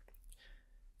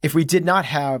 If we did not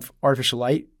have artificial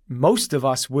light, most of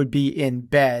us would be in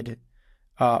bed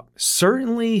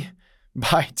certainly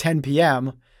by 10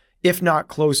 p.m., if not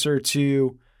closer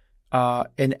to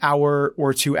an hour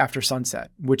or two after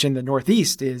sunset, which in the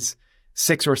Northeast is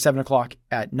 6 or 7 o'clock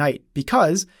at night,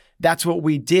 because that's what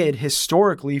we did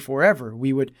historically forever.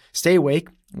 We would stay awake.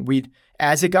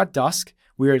 As it got dusk,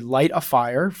 we would light a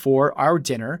fire for our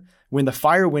dinner. When the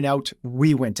fire went out,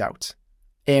 we went out,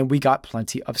 and we got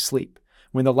plenty of sleep.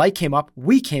 When the light came up,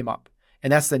 we came up,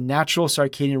 and that's the natural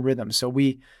circadian rhythm. So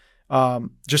we,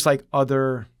 just like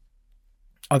other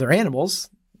animals,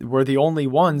 we're the only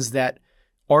ones that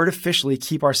artificially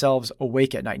keep ourselves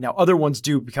awake at night. Now, other ones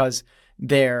do because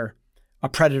they're a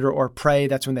predator or prey.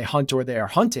 That's when they hunt or they are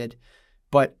hunted.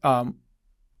 But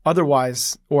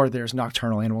otherwise, or there's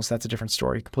nocturnal animals. That's a different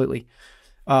story completely.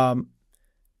 But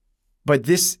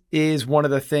this is one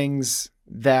of the things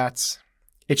that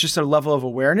it's just a level of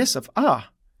awareness of,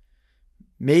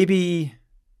 maybe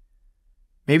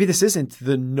this isn't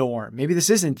the norm. Maybe this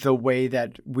isn't the way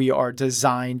that we are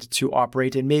designed to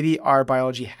operate. And maybe our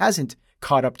biology hasn't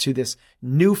caught up to this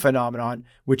new phenomenon,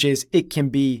 which is it can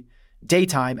be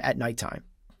daytime at nighttime.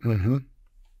 Mm-hmm.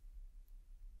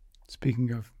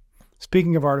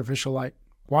 Speaking of artificial light,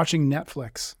 watching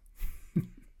Netflix.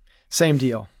 Same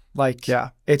deal. Like, yeah,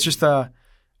 it's just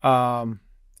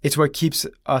it's what keeps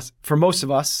us, for most of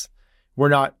us, we're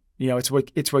not, it's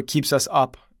what keeps us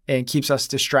up and keeps us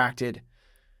distracted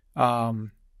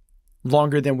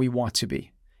longer than we want to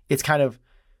be. It's kind of,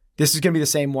 this is going to be the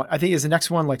same one. I think is the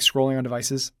next one, like scrolling on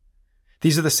devices.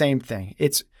 These are the same thing.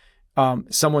 It's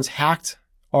someone's hacked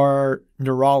our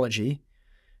neurology,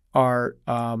 our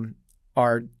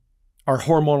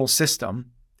hormonal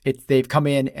system. They've come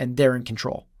in and they're in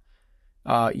control.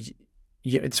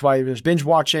 It's why there's binge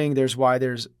watching. There's why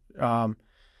there's whatever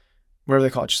they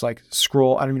call it, just like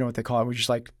scroll. I don't even know what they call it. We just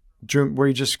like where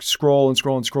you just scroll and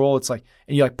scroll and scroll. It's like,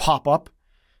 and you like pop up,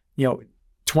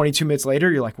 22 minutes later,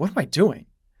 you're like, what am I doing?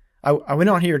 I went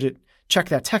on here to check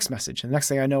that text message. And the next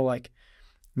thing I know, like,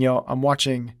 I'm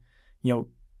watching,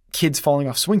 kids falling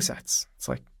off swing sets. It's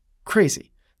like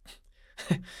crazy.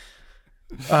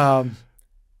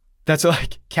 That's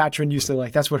like Katrin used to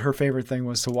like, that's what her favorite thing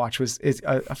was to watch is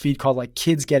a feed called like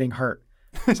kids getting hurt.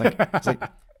 It's like,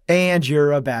 and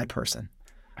you're a bad person.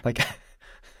 Like,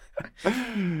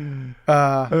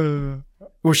 well,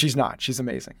 she's not, she's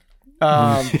amazing.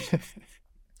 But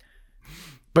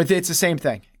it's the same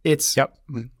thing.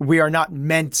 We are not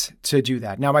meant to do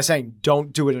that. Now, am I saying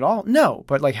don't do it at all? No,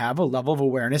 but like have a level of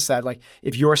awareness that like,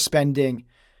 if you're spending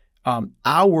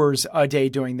hours a day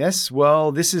doing this,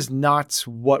 well, this is not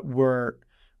what we're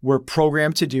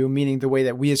programmed to do, meaning the way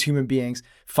that we as human beings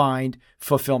find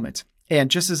fulfillment.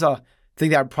 And just as a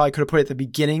thing that I probably could have put at the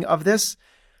beginning of this,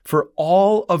 for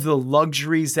all of the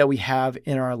luxuries that we have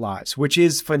in our lives, which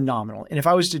is phenomenal. And if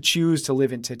I was to choose to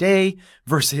live in today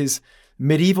versus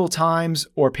medieval times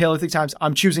or Paleolithic times,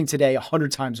 I'm choosing today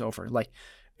 100 times over. Like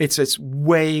it's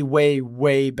way, way,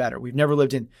 way better. We've never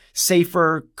lived in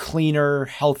safer, cleaner,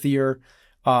 healthier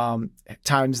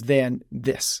times than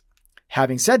this.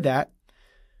 Having said that,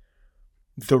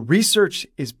 the research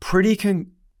is pretty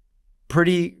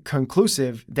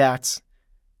conclusive that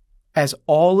as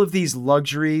all of these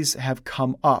luxuries have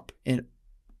come up, and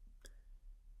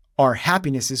our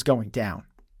happiness is going down,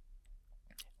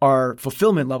 our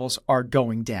fulfillment levels are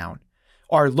going down,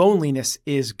 our loneliness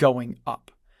is going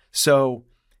up. So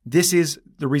this is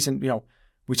the reason,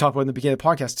 we talked about in the beginning of the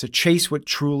podcast, to chase what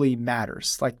truly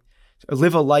matters, like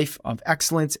live a life of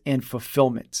excellence and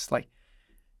fulfillment. Like,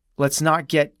 let's not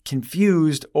get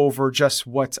confused over just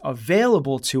what's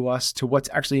available to us to what's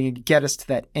actually going to get us to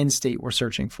that end state we're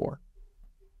searching for.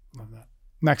 Love that.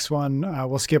 Next one,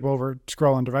 we'll skip over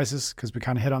scroll on devices because we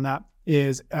kind of hit on that,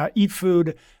 is eat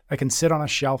food that can sit on a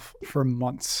shelf for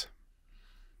months.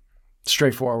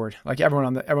 Straightforward. Like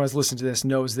everyone's listening to this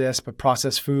knows this, but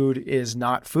processed food is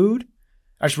not food.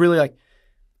 I just really like,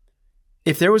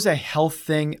 if there was a health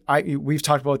thing, we've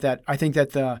talked about that. I think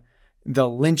that the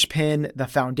linchpin, the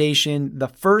foundation, the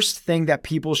first thing that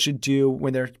people should do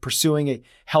when they're pursuing a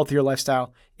healthier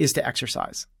lifestyle is to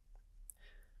exercise.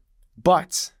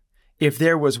 But if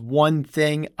there was one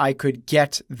thing I could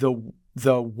get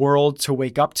the world to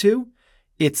wake up to,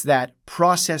 it's that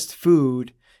processed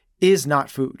food is not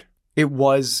food. It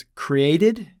was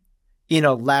created in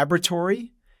a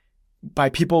laboratory by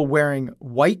people wearing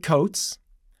white coats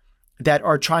that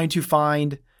are trying to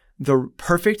find the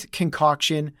perfect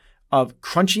concoction of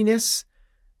crunchiness,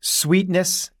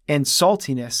 sweetness, and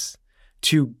saltiness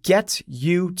to get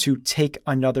you to take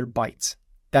another bite.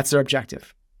 That's their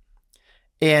objective.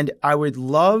 And I would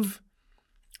love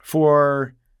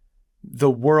for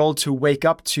the world to wake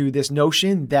up to this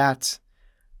notion that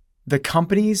the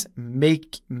companies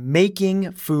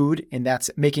making food, and that's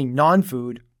making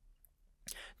non-food,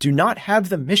 do not have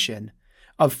the mission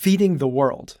of feeding the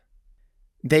world.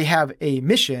 they have a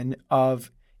mission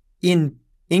of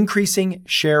increasing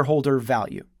shareholder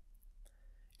value.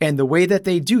 And the way that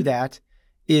they do that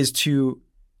is to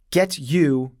get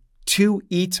you to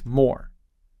eat more.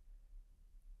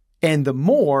 And the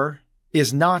more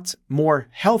is not more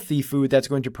healthy food that's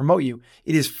going to promote you.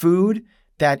 It is food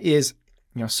that is,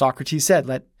 Socrates said,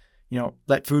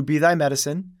 let food be thy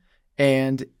medicine.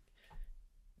 And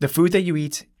the food that you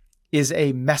eat is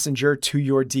a messenger to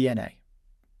your DNA.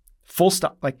 Full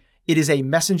stop. Like, it is a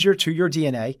messenger to your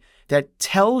DNA that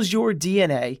tells your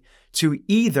DNA to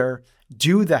either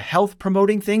do the health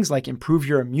promoting things like improve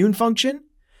your immune function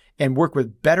and work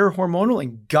with better hormonal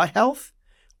and gut health,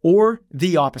 or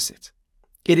the opposite.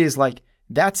 It is like,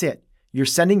 that's it. You're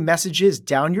sending messages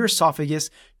down your esophagus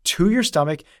to your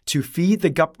stomach to feed the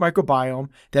gut microbiome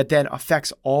that then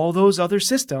affects all those other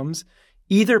systems,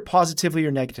 either positively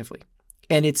or negatively.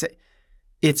 And it's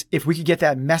if we could get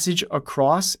that message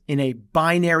across in a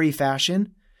binary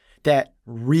fashion, that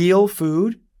real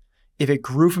food, if it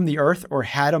grew from the earth or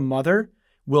had a mother,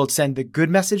 will send the good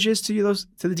messages to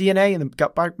the DNA and the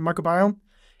gut microbiome.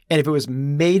 And if it was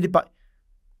made by,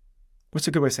 what's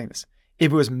a good way of saying this?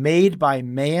 If it was made by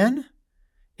man,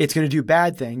 it's going to do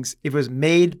bad things. If it was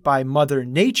made by Mother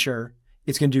Nature,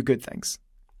 it's going to do good things.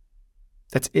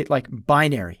 That's it, like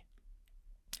binary.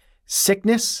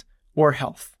 Sickness or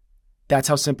health. That's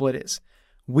how simple it is.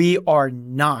 We are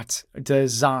not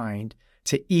designed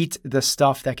to eat the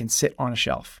stuff that can sit on a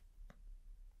shelf.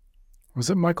 Was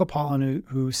it Michael Pollan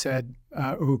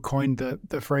who coined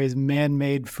the phrase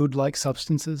man-made food-like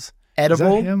substances?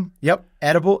 Edible. Is that him? Yep.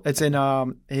 Edible. It's in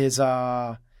his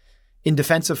In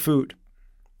Defense of Food.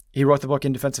 He wrote the book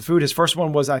In Defense of Food. His first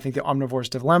one was, I think, The Omnivore's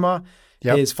Dilemma.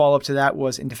 Yep. His follow-up to that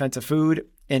was In Defense of Food.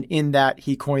 And in that,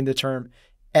 he coined the term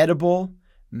edible,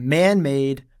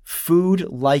 man-made,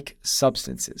 food-like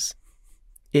substances.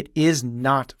 It is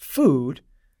not food.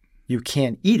 You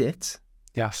can eat it.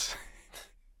 Yes.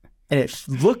 And it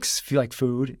looks like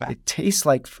food. It tastes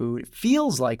like food. It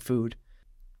feels like food,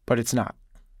 but it's not.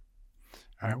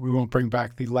 All right, we won't bring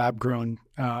back the lab-grown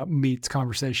meats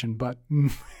conversation, but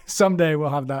someday we'll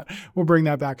have that. We'll bring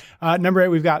that back. Number 8,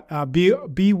 we've got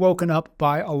be woken up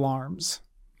by alarms.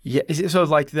 Yeah, so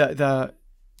like the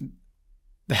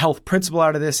health principle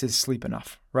out of this is sleep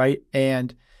enough, right?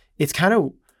 And it's kind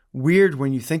of weird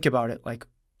when you think about it. Like,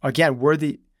 again, we're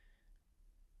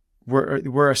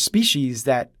a species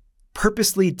that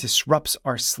purposely disrupts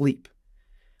our sleep.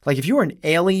 Like, if you were an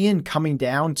alien coming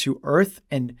down to Earth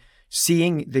and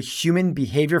seeing the human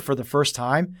behavior for the first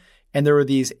time, and there were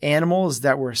these animals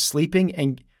that were sleeping,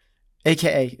 and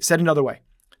AKA, said another way,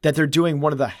 that they're doing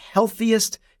one of the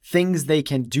healthiest things they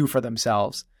can do for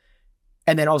themselves.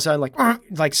 And then all of a sudden,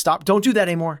 like stop, don't do that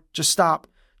anymore. Just stop.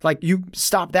 Like, you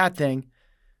stop that thing.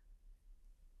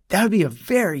 That would be a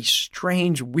very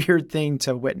strange, weird thing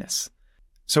to witness.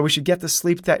 So we should get the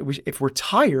sleep that if we're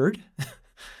tired,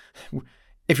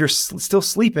 if you're still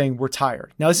sleeping, we're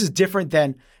tired. Now, this is different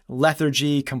than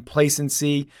lethargy,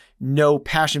 complacency, no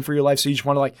passion for your life. So you just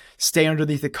want to like stay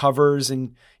underneath the covers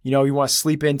and, you want to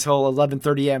sleep until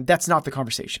 11:30 a.m. That's not the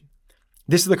conversation.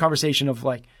 This is the conversation of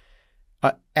like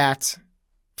at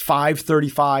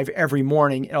 5:35 every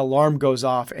morning, an alarm goes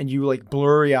off and you like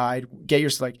blurry-eyed,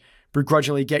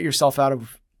 begrudgingly get yourself out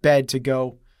of bed to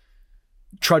go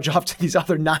trudge off to these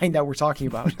other 9 that we're talking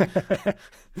about.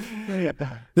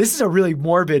 This is a really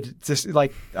morbid,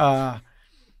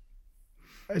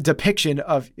 depiction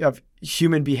of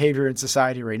human behavior in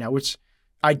society right now, which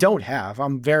I don't have.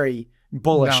 I'm very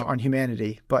bullish on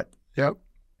humanity, but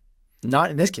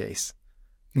not in this case.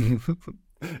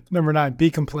 Number 9, be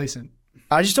complacent.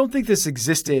 I just don't think this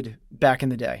existed back in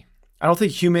the day. I don't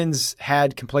think humans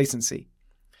had complacency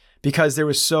because there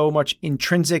was so much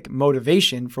intrinsic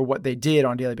motivation for what they did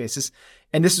on a daily basis.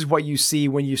 And this is what you see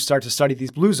when you start to study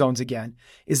these blue zones again,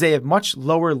 is they have much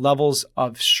lower levels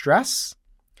of stress,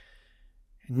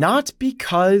 not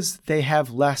because they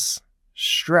have less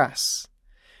stress.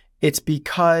 It's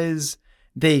because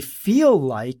they feel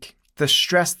like the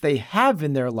stress they have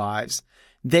in their lives,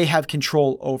 they have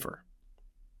control over.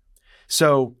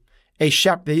 So a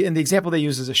shepherd, and the example they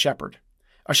use is a shepherd.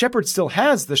 A shepherd still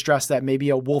has the stress that maybe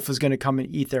a wolf is going to come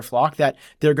and eat their flock, that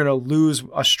they're going to lose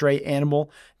a stray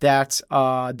animal, that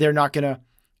they're not going to,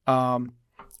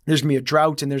 there's going to be a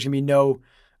drought and there's going to be no,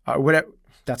 whatever.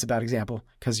 That's a bad example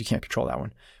because you can't control that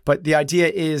one. But the idea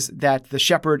is that the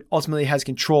shepherd ultimately has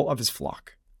control of his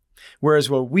flock. Whereas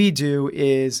what we do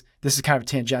is, this is kind of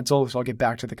tangential, so I'll get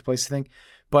back to the complacency thing.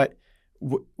 But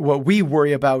what we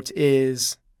worry about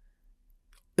is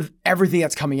everything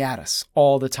that's coming at us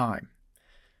all the time.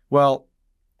 Well,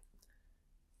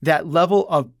 that level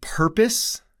of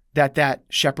purpose that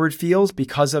shepherd feels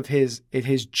because of his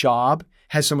job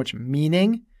has so much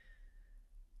meaning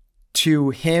to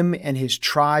him and his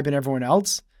tribe and everyone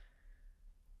else.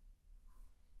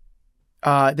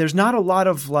 There's not a lot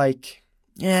of like,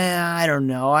 I don't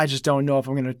know. I just don't know if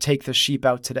I'm going to take the sheep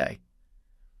out today.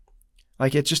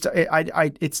 Like it's just,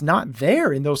 it's not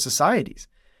there in those societies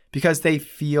because they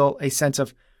feel a sense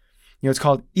of, it's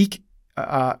called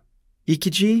ikigai.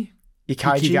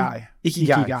 Ikigai.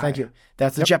 Thank you.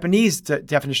 That's the Japanese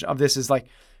definition of this is like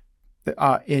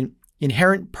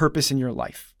inherent purpose in your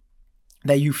life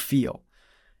that you feel.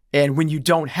 And when you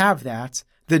don't have that,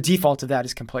 the default of that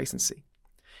is complacency.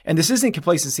 And this isn't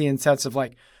complacency in the sense of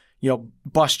like,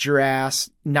 bust your ass,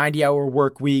 90-hour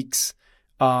work weeks,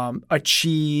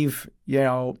 achieve,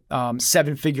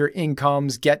 7-figure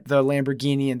incomes, get the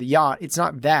Lamborghini and the yacht. It's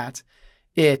not that.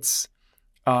 It's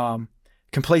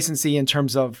complacency in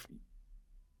terms of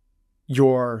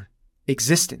your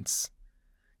existence,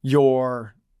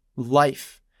 your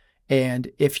life.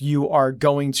 And if you are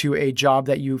going to a job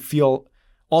that you feel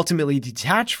ultimately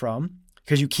detached from,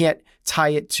 because you can't tie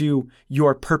it to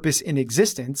your purpose in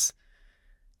existence,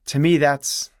 to me,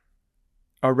 that's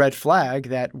a red flag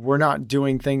that we're not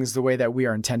doing things the way that we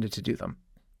are intended to do them.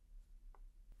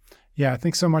 Yeah, I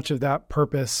think so much of that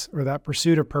purpose or that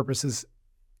pursuit of purpose is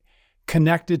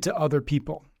connected to other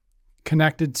people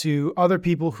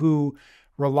who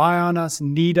rely on us,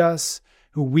 need us,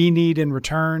 who we need in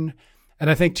return. And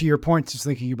I think to your point, just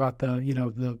thinking about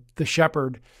the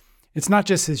shepherd, it's not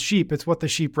just his sheep, it's what the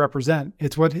sheep represent.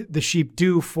 It's what the sheep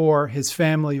do for his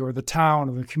family or the town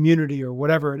or the community or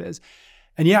whatever it is.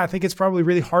 And yeah, I think it's probably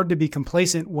really hard to be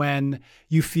complacent when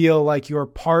you feel like you're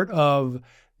part of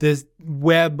this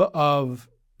web of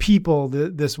people,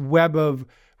 this web of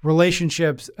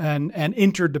relationships and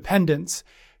interdependence.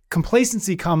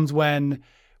 Complacency comes when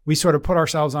we sort of put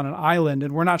ourselves on an island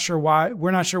and we're not sure why,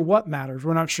 we're not sure what matters.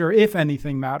 We're not sure if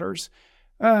anything matters.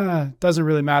 Doesn't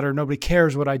really matter. Nobody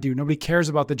cares what I do. Nobody cares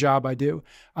about the job I do.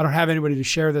 I don't have anybody to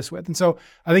share this with. And so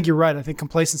I think you're right. I think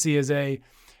complacency is a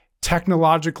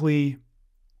technologically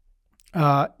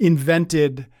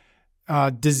invented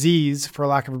disease, for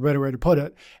lack of a better way to put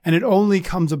it. And it only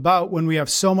comes about when we have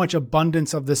so much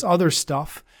abundance of this other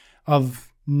stuff,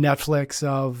 of Netflix,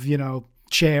 of,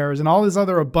 chairs and all this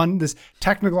other abundance,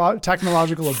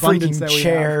 technological abundance that we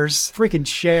have. Freaking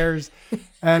chairs.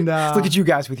 And look at you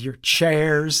guys with your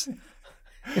chairs.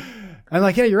 And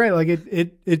like, yeah, you're right. Like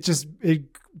it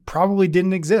probably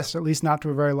didn't exist, at least not to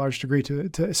a very large degree,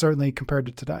 to certainly compared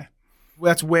to today.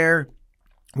 That's where,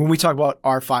 when we talk about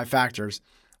our 5 factors,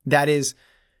 that is,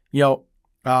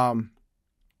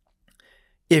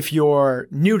 if you're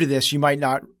new to this, you might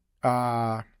not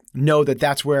know that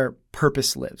that's where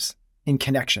purpose lives, in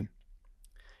connection.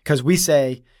 Because we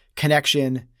say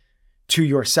connection to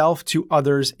yourself, to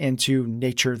others, and to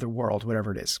nature, the world,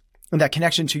 whatever it is. And that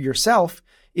connection to yourself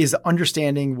is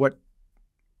understanding what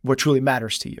truly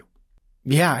matters to you.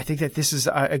 Yeah, I think that this is,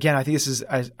 again, I think this is,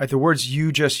 the words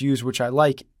you just used, which I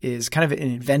like, is kind of an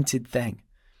invented thing.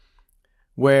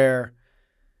 Where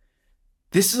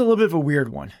this is a little bit of a weird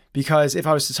one, because if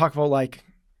I was to talk about like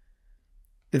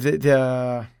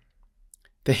the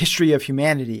history of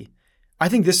humanity, I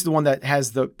think this is the one that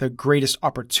has the greatest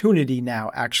opportunity now,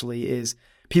 actually, is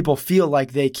people feel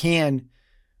like they can,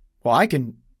 I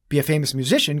can be a famous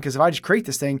musician because if I just create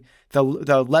this thing,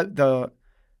 the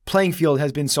playing field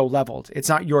has been so leveled. It's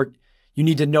not you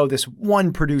need to know this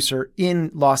one producer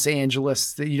in Los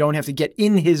Angeles, that you don't have to get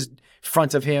in his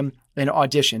front of him and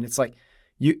audition. It's like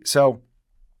so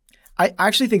I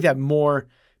actually think that more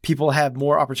people have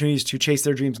more opportunities to chase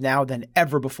their dreams now than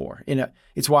ever before.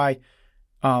 It's why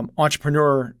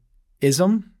entrepreneurism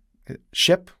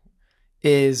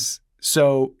is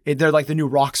they're like the new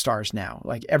rock stars now.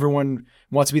 Like everyone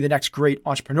wants to be the next great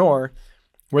entrepreneur,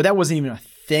 where that wasn't even a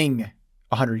thing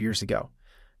 100 years ago.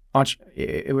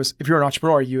 It was, if you're an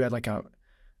entrepreneur, you had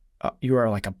you are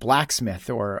like a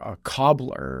blacksmith or a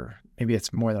cobbler. Maybe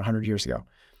it's more than 100 years ago.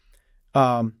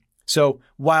 So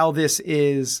while this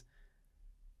is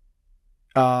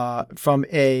from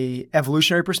a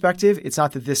evolutionary perspective, it's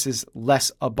not that this is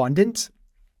less abundant.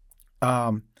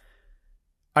 I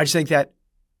just think that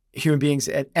human beings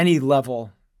at any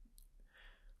level,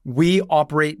 we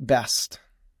operate best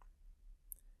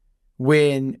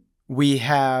when we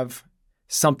have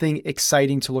something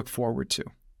exciting to look forward to.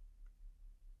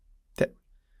 That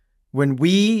when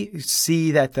we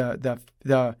see that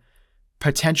the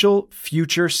potential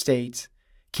future state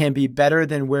can be better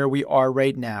than where we are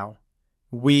right now,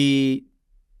 we,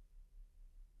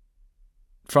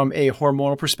 from a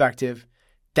hormonal perspective,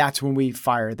 that's when we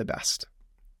fire the best.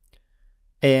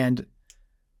 And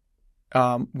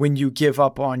when you give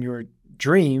up on your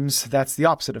dreams, that's the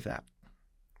opposite of that.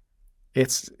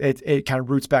 It kind of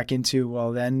roots back into,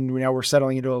 well, then now we're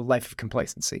settling into a life of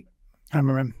complacency. I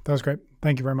remember. That was great.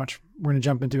 Thank you very much. We're going to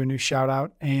jump into a new shout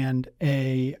out and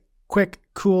a quick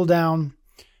cool down.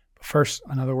 First,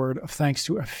 another word of thanks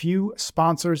to a few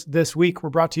sponsors this week.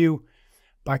 We're brought to you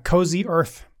by Cozy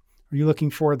Earth. Are you looking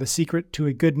for the secret to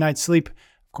a good night's sleep?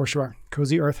 Of course you are.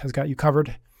 Cozy Earth has got you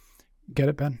covered. Get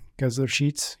it, Ben? Because their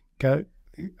sheets.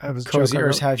 Cozy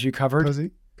Earth has you covered?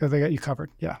 Cozy, because they got you covered.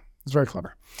 Yeah, it's very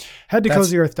clever. Head to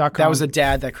CozyEarth.com. That was a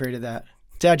dad that created that.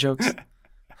 Dad jokes.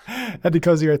 Head to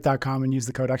CozyEarth.com and use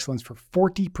the code excellence for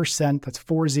 40%. That's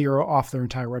 40 off their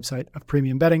entire website of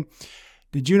premium bedding.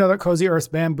 Did you know that Cozy Earth's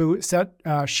bamboo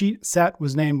sheet set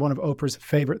was named one of Oprah's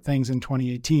favorite things in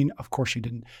 2018? Of course you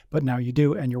didn't, but now you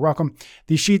do, and you're welcome.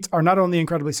 These sheets are not only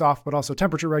incredibly soft, but also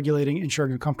temperature regulating,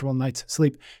 ensuring a comfortable night's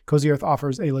sleep. Cozy Earth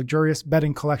offers a luxurious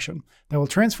bedding collection that will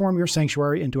transform your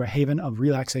sanctuary into a haven of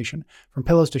relaxation. From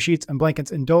pillows to sheets and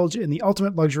blankets, indulge in the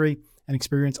ultimate luxury and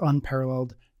experience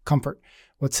unparalleled comfort.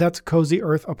 What sets Cozy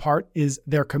Earth apart is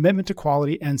their commitment to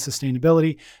quality and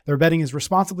sustainability. Their bedding is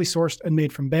responsibly sourced and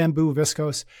made from bamboo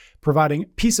viscose, providing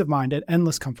peace of mind and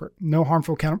endless comfort. No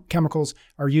harmful chemicals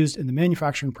are used in the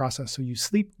manufacturing process, so you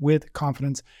sleep with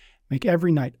confidence. Make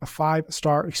every night a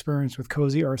 5-star experience with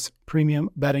Cozy Earth's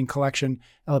premium bedding collection.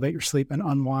 Elevate your sleep and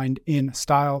unwind in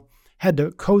style. Head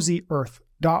to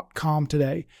CozyEarth.com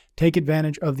today. Take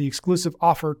advantage of the exclusive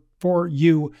offer for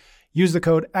you. Use the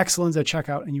code excellence at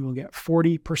checkout and you will get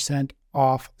 40%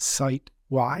 off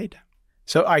site-wide.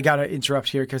 So I got to interrupt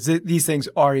here because these things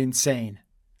are insane.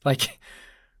 Like,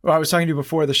 well, I was talking to you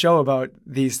before the show about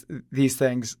these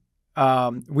things.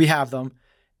 We have them.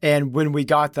 And when we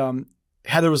got them,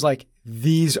 Heather was like,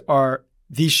 these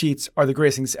sheets are the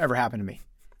greatest things that ever happened to me.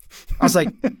 I was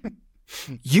like,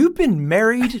 you've been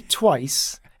married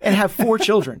twice and have 4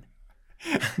 children.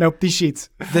 Nope, these sheets.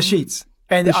 The sheets.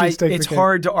 And it's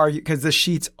hard to argue because the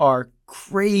sheets are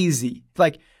crazy.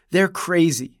 Like, they're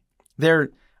crazy.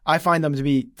 I find them to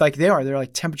be like they are. They're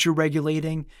like temperature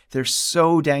regulating. They're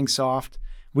so dang soft.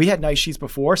 We had nice sheets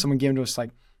before. Someone gave them to us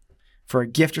like for a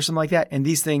gift or something like that. And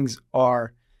these things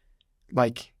are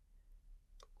like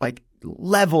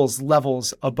levels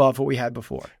above what we had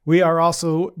before. We are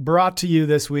also brought to you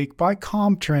this week by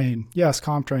CompTrain. Yes,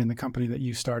 CompTrain, the company that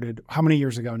you started how many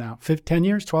years ago now? 10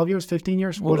 years, 12 years, 15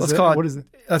 years? What is it?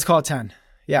 Let's call it 10.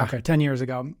 Yeah. Okay, 10 years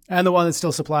ago. And the one that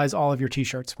still supplies all of your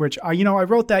t-shirts, which, I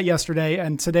wrote that yesterday,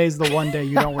 and today's the one day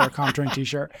you don't wear a CompTrain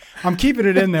t-shirt. I'm keeping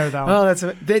it in there, though. Oh,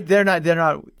 they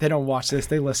don't watch this.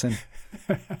 They listen.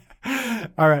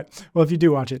 All right. Well, if you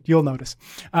do watch it, you'll notice.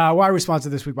 Why are we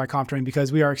sponsored this week by CompTrain?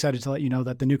 Because we are excited to let you know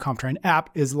that the new CompTrain app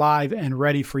is live and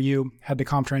ready for you. Head to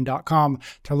CompTrain.com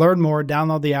to learn more,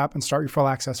 download the app, and start your full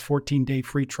access 14-day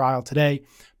free trial today.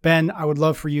 Ben, I would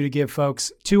love for you to give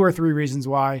folks 2 or 3 reasons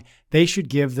why they should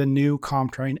give the new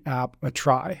CompTrain app a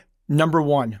try. Number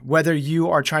 1, whether you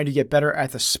are trying to get better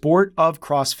at the sport of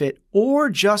CrossFit or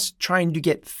just trying to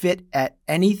get fit at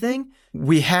anything,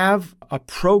 we have a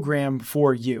program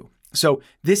for you. So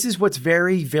this is what's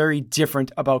very, very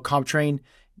different about CompTrain.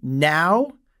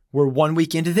 Now we're 1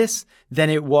 week into this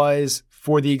than it was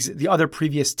for the other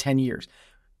previous 10 years.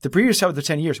 The previous other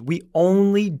 10 years, we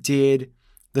only did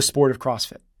the sport of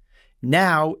CrossFit.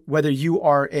 Now, whether you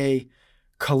are a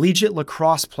collegiate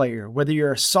lacrosse player, whether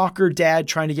you're a soccer dad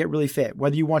trying to get really fit,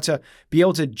 whether you want to be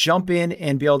able to jump in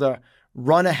and be able to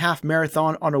run a half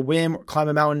marathon on a whim, or climb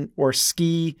a mountain, or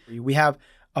ski, we have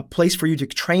a place for you to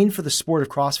train for the sport of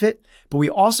CrossFit, but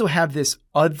we also have this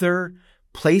other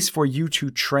place for you to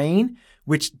train,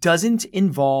 which doesn't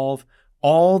involve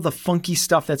all the funky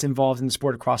stuff that's involved in the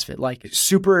sport of CrossFit, like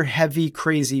super heavy,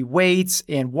 crazy weights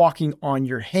and walking on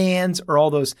your hands, or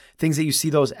all those things that you see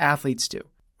those athletes do.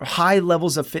 High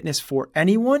levels of fitness for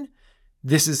anyone,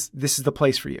 this is the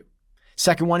place for you.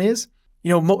 Second one is,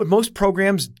 most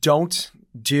programs don't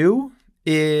do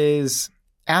is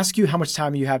ask you how much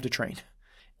time you have to train.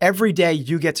 Every day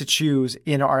you get to choose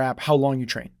in our app how long you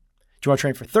train. Do you want to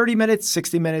train for 30 minutes,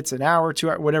 60 minutes, an hour, 2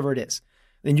 hours, whatever it is?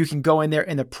 Then you can go in there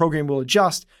and the program will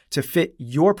adjust to fit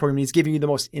your program. It's giving you the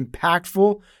most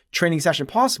impactful training session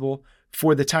possible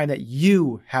for the time that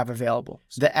you have available.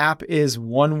 So the app is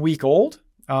 1 week old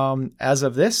as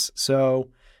of this. So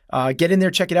get in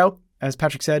there, check it out. As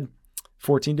Patrick said,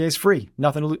 14 days free.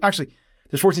 Nothing to lose. Actually,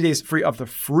 there's 14 days free of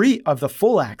the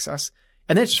full access,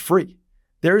 and then it's free.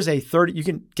 There's you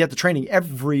can get the training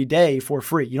every day for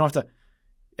free. You don't have to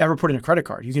ever put in a credit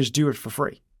card. You can just do it for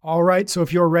free. All right, so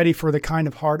if you're ready for the kind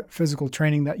of hard physical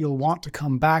training that you'll want to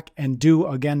come back and do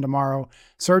again tomorrow,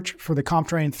 search for the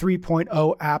CompTrain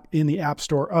 3.0 app in the app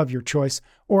store of your choice,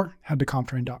 or head to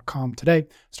CompTrain.com today.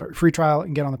 Start your free trial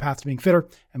and get on the path to being fitter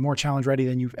and more challenge ready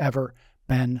than you've ever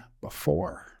been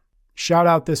before. Shout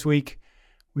out this week.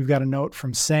 We've got a note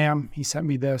from Sam. He sent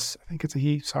me this. I think it's a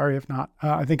he. Sorry if not.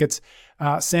 I think it's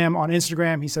Sam on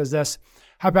Instagram. He says this.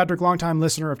 Hi, Patrick, longtime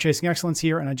listener of Chasing Excellence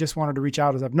here, and I just wanted to reach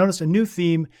out as I've noticed a new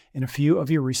theme in a few of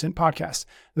your recent podcasts.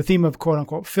 The theme of, quote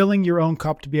unquote, filling your own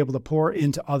cup to be able to pour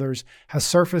into others has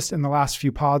surfaced in the last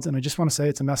few pods, and I just want to say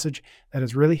it's a message that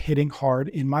is really hitting hard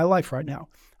in my life right now.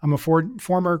 I'm a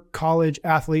former college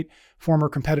athlete, former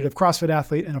competitive CrossFit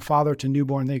athlete, and a father to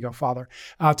newborn, there you go, father,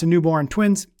 to newborn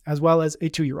twins, as well as a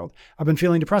 2-year-old. I've been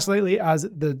feeling depressed lately as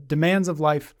the demands of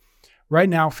life right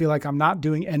now feel like I'm not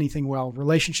doing anything well.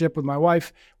 Relationship with my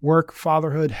wife, work,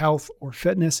 fatherhood, health, or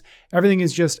fitness. Everything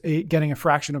is just getting a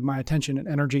fraction of my attention and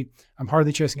energy. I'm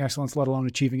hardly chasing excellence, let alone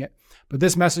achieving it. But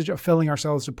this message of filling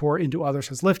ourselves to pour into others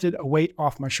has lifted a weight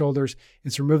off my shoulders.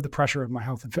 It's removed the pressure of my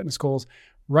health and fitness goals,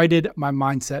 righted my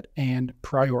mindset and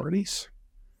priorities.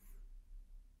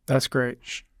 That's great.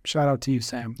 Shout out to you,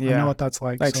 Sam. Yeah. I know what that's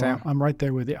like. Thanks, Sam. I'm right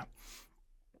there with you.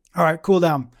 All right, cool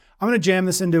down. I'm going to jam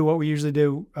this into what we usually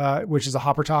do, which is a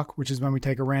hopper talk, which is when we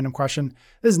take a random question.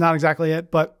 This is not exactly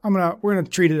it, but we're going to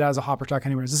treat it as a hopper talk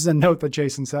anyways. This is a note that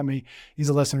Jason sent me. He's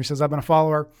a listener. He says, I've been a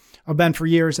follower of Ben for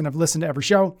years and I've listened to every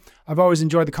show. I've always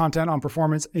enjoyed the content on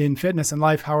performance in fitness and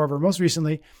life. However, most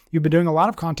recently, you've been doing a lot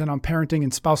of content on parenting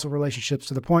and spousal relationships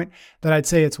to the point that I'd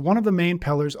say it's one of the main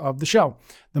pillars of the show.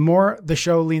 The more the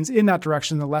show leans in that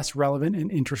direction, the less relevant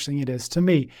and interesting it is to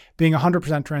me. Being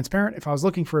 100% transparent, if I was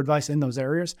looking for advice in those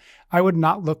areas, I would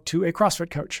not look to a CrossFit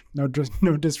coach. No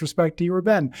disrespect to you or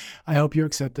Ben. I hope you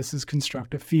accept this as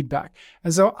constructive feedback.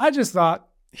 And so I just thought,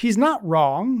 he's not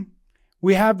wrong.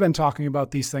 We have been talking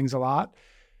about these things a lot.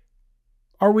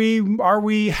 Are we going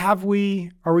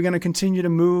to continue to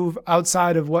move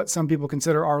outside of what some people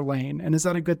consider our lane? And is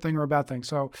that a good thing or a bad thing?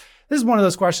 So this is one of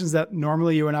those questions that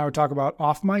normally you and I would talk about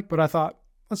off mic, but I thought,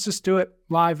 let's just do it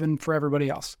live and for everybody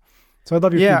else. So I'd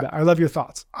love your feedback. I love your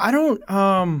thoughts.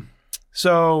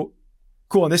 So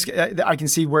cool. This, I can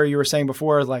see where you were saying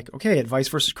before, like, okay, advice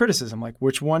versus criticism, like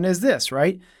which one is this,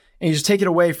 right? And you just take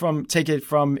it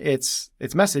from its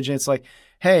message. And it's like,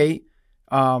 hey,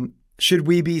 should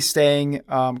we be staying,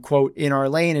 quote, in our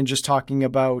lane and just talking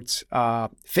about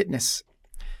fitness?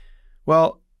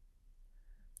 Well,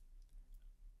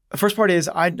 the first part is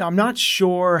I'm not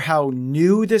sure how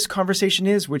new this conversation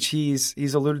is, which he's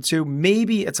alluded to.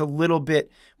 Maybe it's we've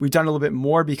done a little bit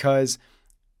more because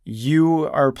you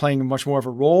are playing much more of a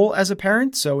role as a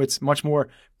parent. So it's much more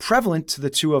prevalent to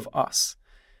the two of us.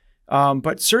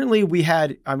 But certainly we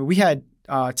had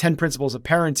 10 principles of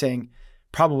parenting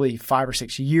probably 5 or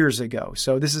 6 years ago.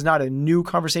 So this is not a new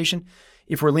conversation.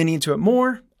 If we're leaning into it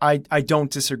more, I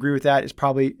don't disagree with that.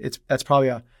 That's probably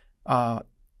a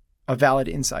valid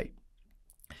insight.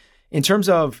 In terms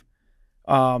of,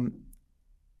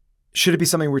 should it be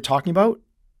something we're talking about?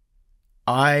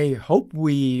 I hope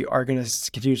we are going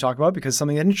to continue to talk about it because it's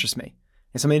something that interests me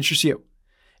and something that interests you.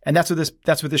 And that's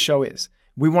what this show is.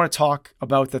 We want to talk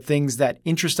about the things that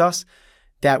interest us,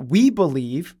 that we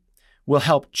believe will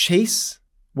help chase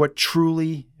what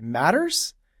truly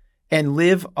matters and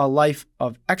live a life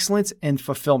of excellence and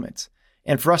fulfillment.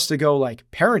 And for us to go like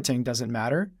parenting doesn't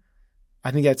matter,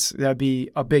 I think that'd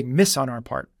be a big miss on our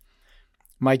part.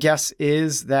 My guess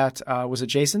is that, was it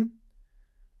Jason?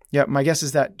 Yeah, my guess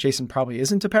is that Jason probably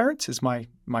isn't a parent, is my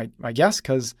guess,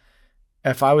 because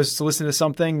if I was to listen to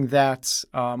something that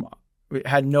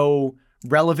had no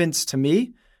relevance to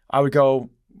me, I would go,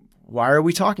 why are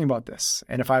we talking about this?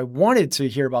 And if I wanted to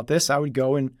hear about this, I would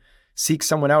go and seek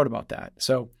someone out about that.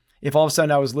 So if all of a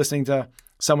sudden I was listening to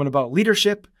someone about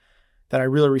leadership that I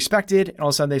really respected, and all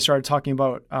of a sudden they started talking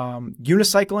about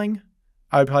unicycling,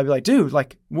 I would probably be like, dude,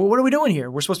 like, what are we doing here?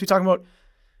 We're supposed to be talking about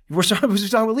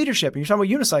leadership, and you're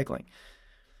talking about unicycling.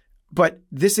 But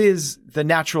this is the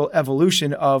natural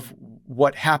evolution of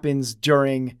what happens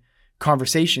during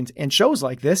conversations. And shows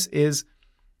like this is,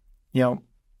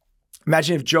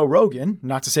 imagine if Joe Rogan,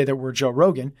 not to say that we're Joe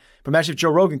Rogan, but imagine if Joe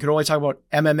Rogan could only talk about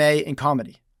MMA and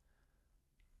comedy.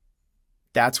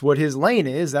 That's what his lane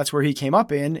is. That's where he came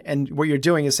up in. And what you're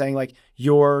doing is saying like,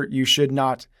 you should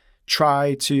not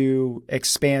try to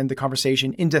expand the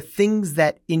conversation into things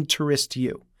that interest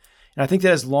you. And I think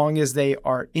that as long as they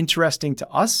are interesting to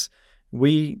us,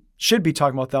 we should be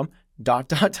talking about them, ... We're not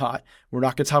going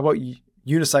to talk about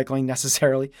unicycling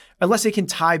necessarily, unless it can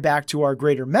tie back to our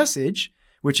greater message,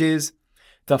 which is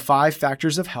the 5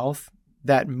 factors of health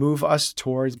that move us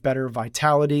towards better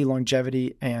vitality,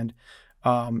 longevity, and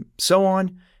so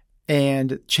on,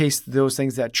 and chase those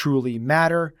things that truly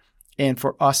matter. And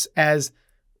for us, as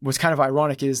what's kind of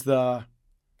ironic is the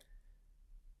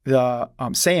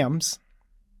Sam's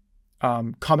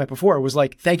comment before was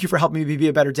like, thank you for helping me be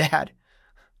a better dad.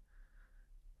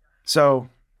 So,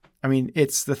 I mean,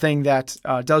 it's the thing that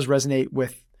does resonate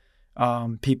with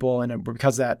people, and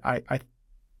because of that,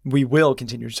 we will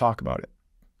continue to talk about it.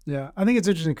 Yeah, I think it's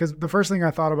interesting because the first thing I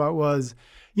thought about was,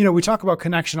 we talk about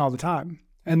connection all the time,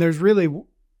 and there's really,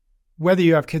 whether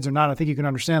you have kids or not, I think you can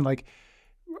understand like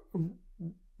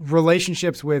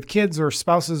relationships with kids or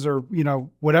spouses or,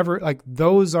 whatever, like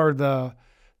those are the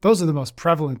most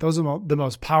prevalent. Those are the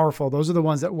most powerful. Those are the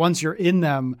ones that once you're in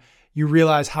them, you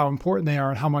realize how important they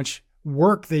are and how much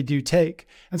work they do take.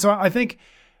 And so I think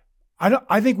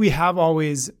we have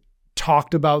always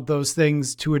talked about those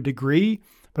things to a degree,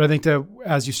 but I think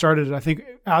as you started, I think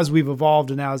as we've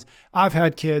evolved and as I've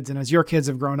had kids and as your kids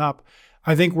have grown up,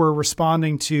 I think we're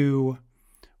responding to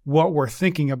what we're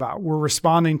thinking about. We're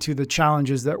responding to the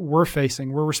challenges that we're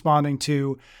facing. We're responding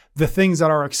to the things that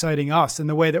are exciting us and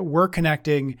the way that we're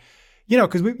connecting,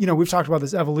 because we've talked about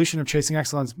this evolution of chasing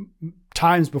excellence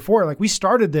times before. Like we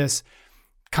started this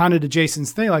kind of to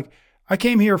Jason's thing. Like I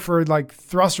came here for like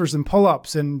thrusters and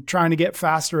pull-ups and trying to get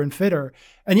faster and fitter.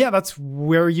 And yeah, that's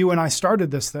where you and I started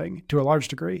this thing to a large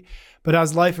degree. But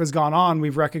as life has gone on,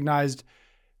 we've recognized,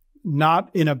 not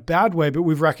in a bad way, but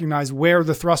we've recognized where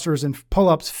the thrusters and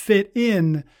pull-ups fit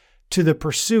in to the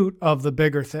pursuit of the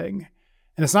bigger thing.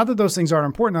 And it's not that those things aren't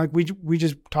important. Like we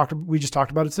just talked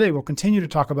about it today. We'll continue to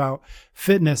talk about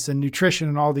fitness and nutrition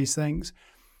and all these things.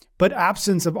 But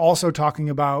absence of also talking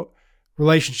about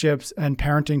relationships and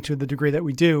parenting to the degree that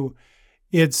we do,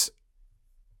 it's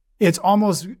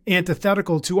almost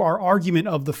antithetical to our argument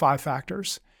of the 5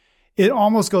 factors. It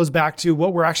almost goes back to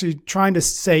what we're actually trying to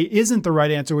say isn't the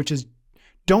right answer, which is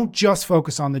don't just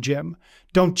focus on the gym.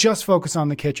 Don't just focus on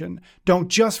the kitchen. Don't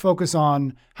just focus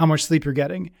on how much sleep you're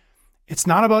getting. It's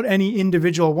not about any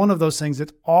individual one of those things.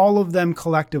 It's all of them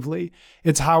collectively.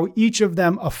 It's how each of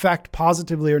them affect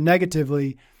positively or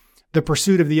negatively the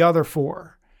pursuit of the other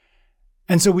 4.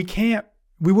 And so we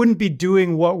wouldn't be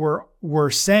doing what we're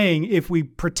saying if we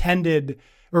pretended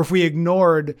or if we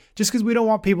ignored, just because we don't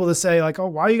want people to say like, oh,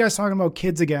 why are you guys talking about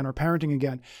kids again or parenting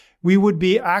again? We would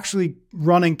be actually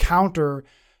running counter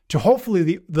to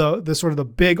hopefully the sort of the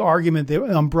big argument, the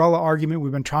umbrella argument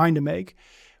we've been trying to make,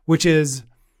 which is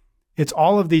it's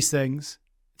all of these things.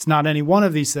 It's not any one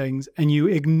of these things. And you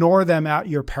ignore them at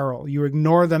your peril. You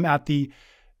ignore them at to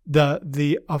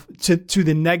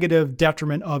the negative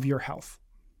detriment of your health.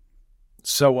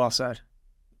 So well said.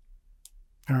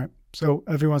 All right. So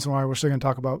every once in a while, we're still going to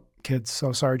talk about kids.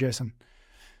 So sorry, Jason.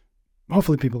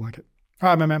 Hopefully people like it. All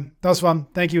right, my man. That was fun.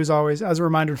 Thank you as always. As a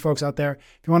reminder to folks out there,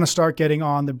 if you want to start getting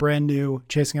on the brand new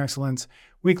Chasing Excellence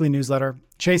weekly newsletter,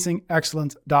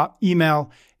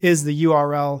 chasingexcellence.email is the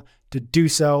URL to do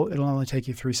so. It'll only take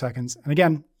you 3 seconds. And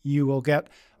again, you will get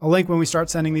a link when we start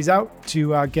sending these out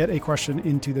to get a question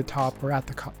into the top or at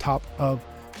the top of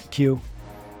the queue.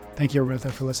 Thank you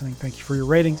everybody for listening. Thank you for your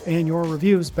ratings and your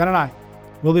reviews. Ben and I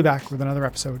will be back with another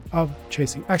episode of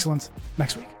Chasing Excellence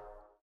next week.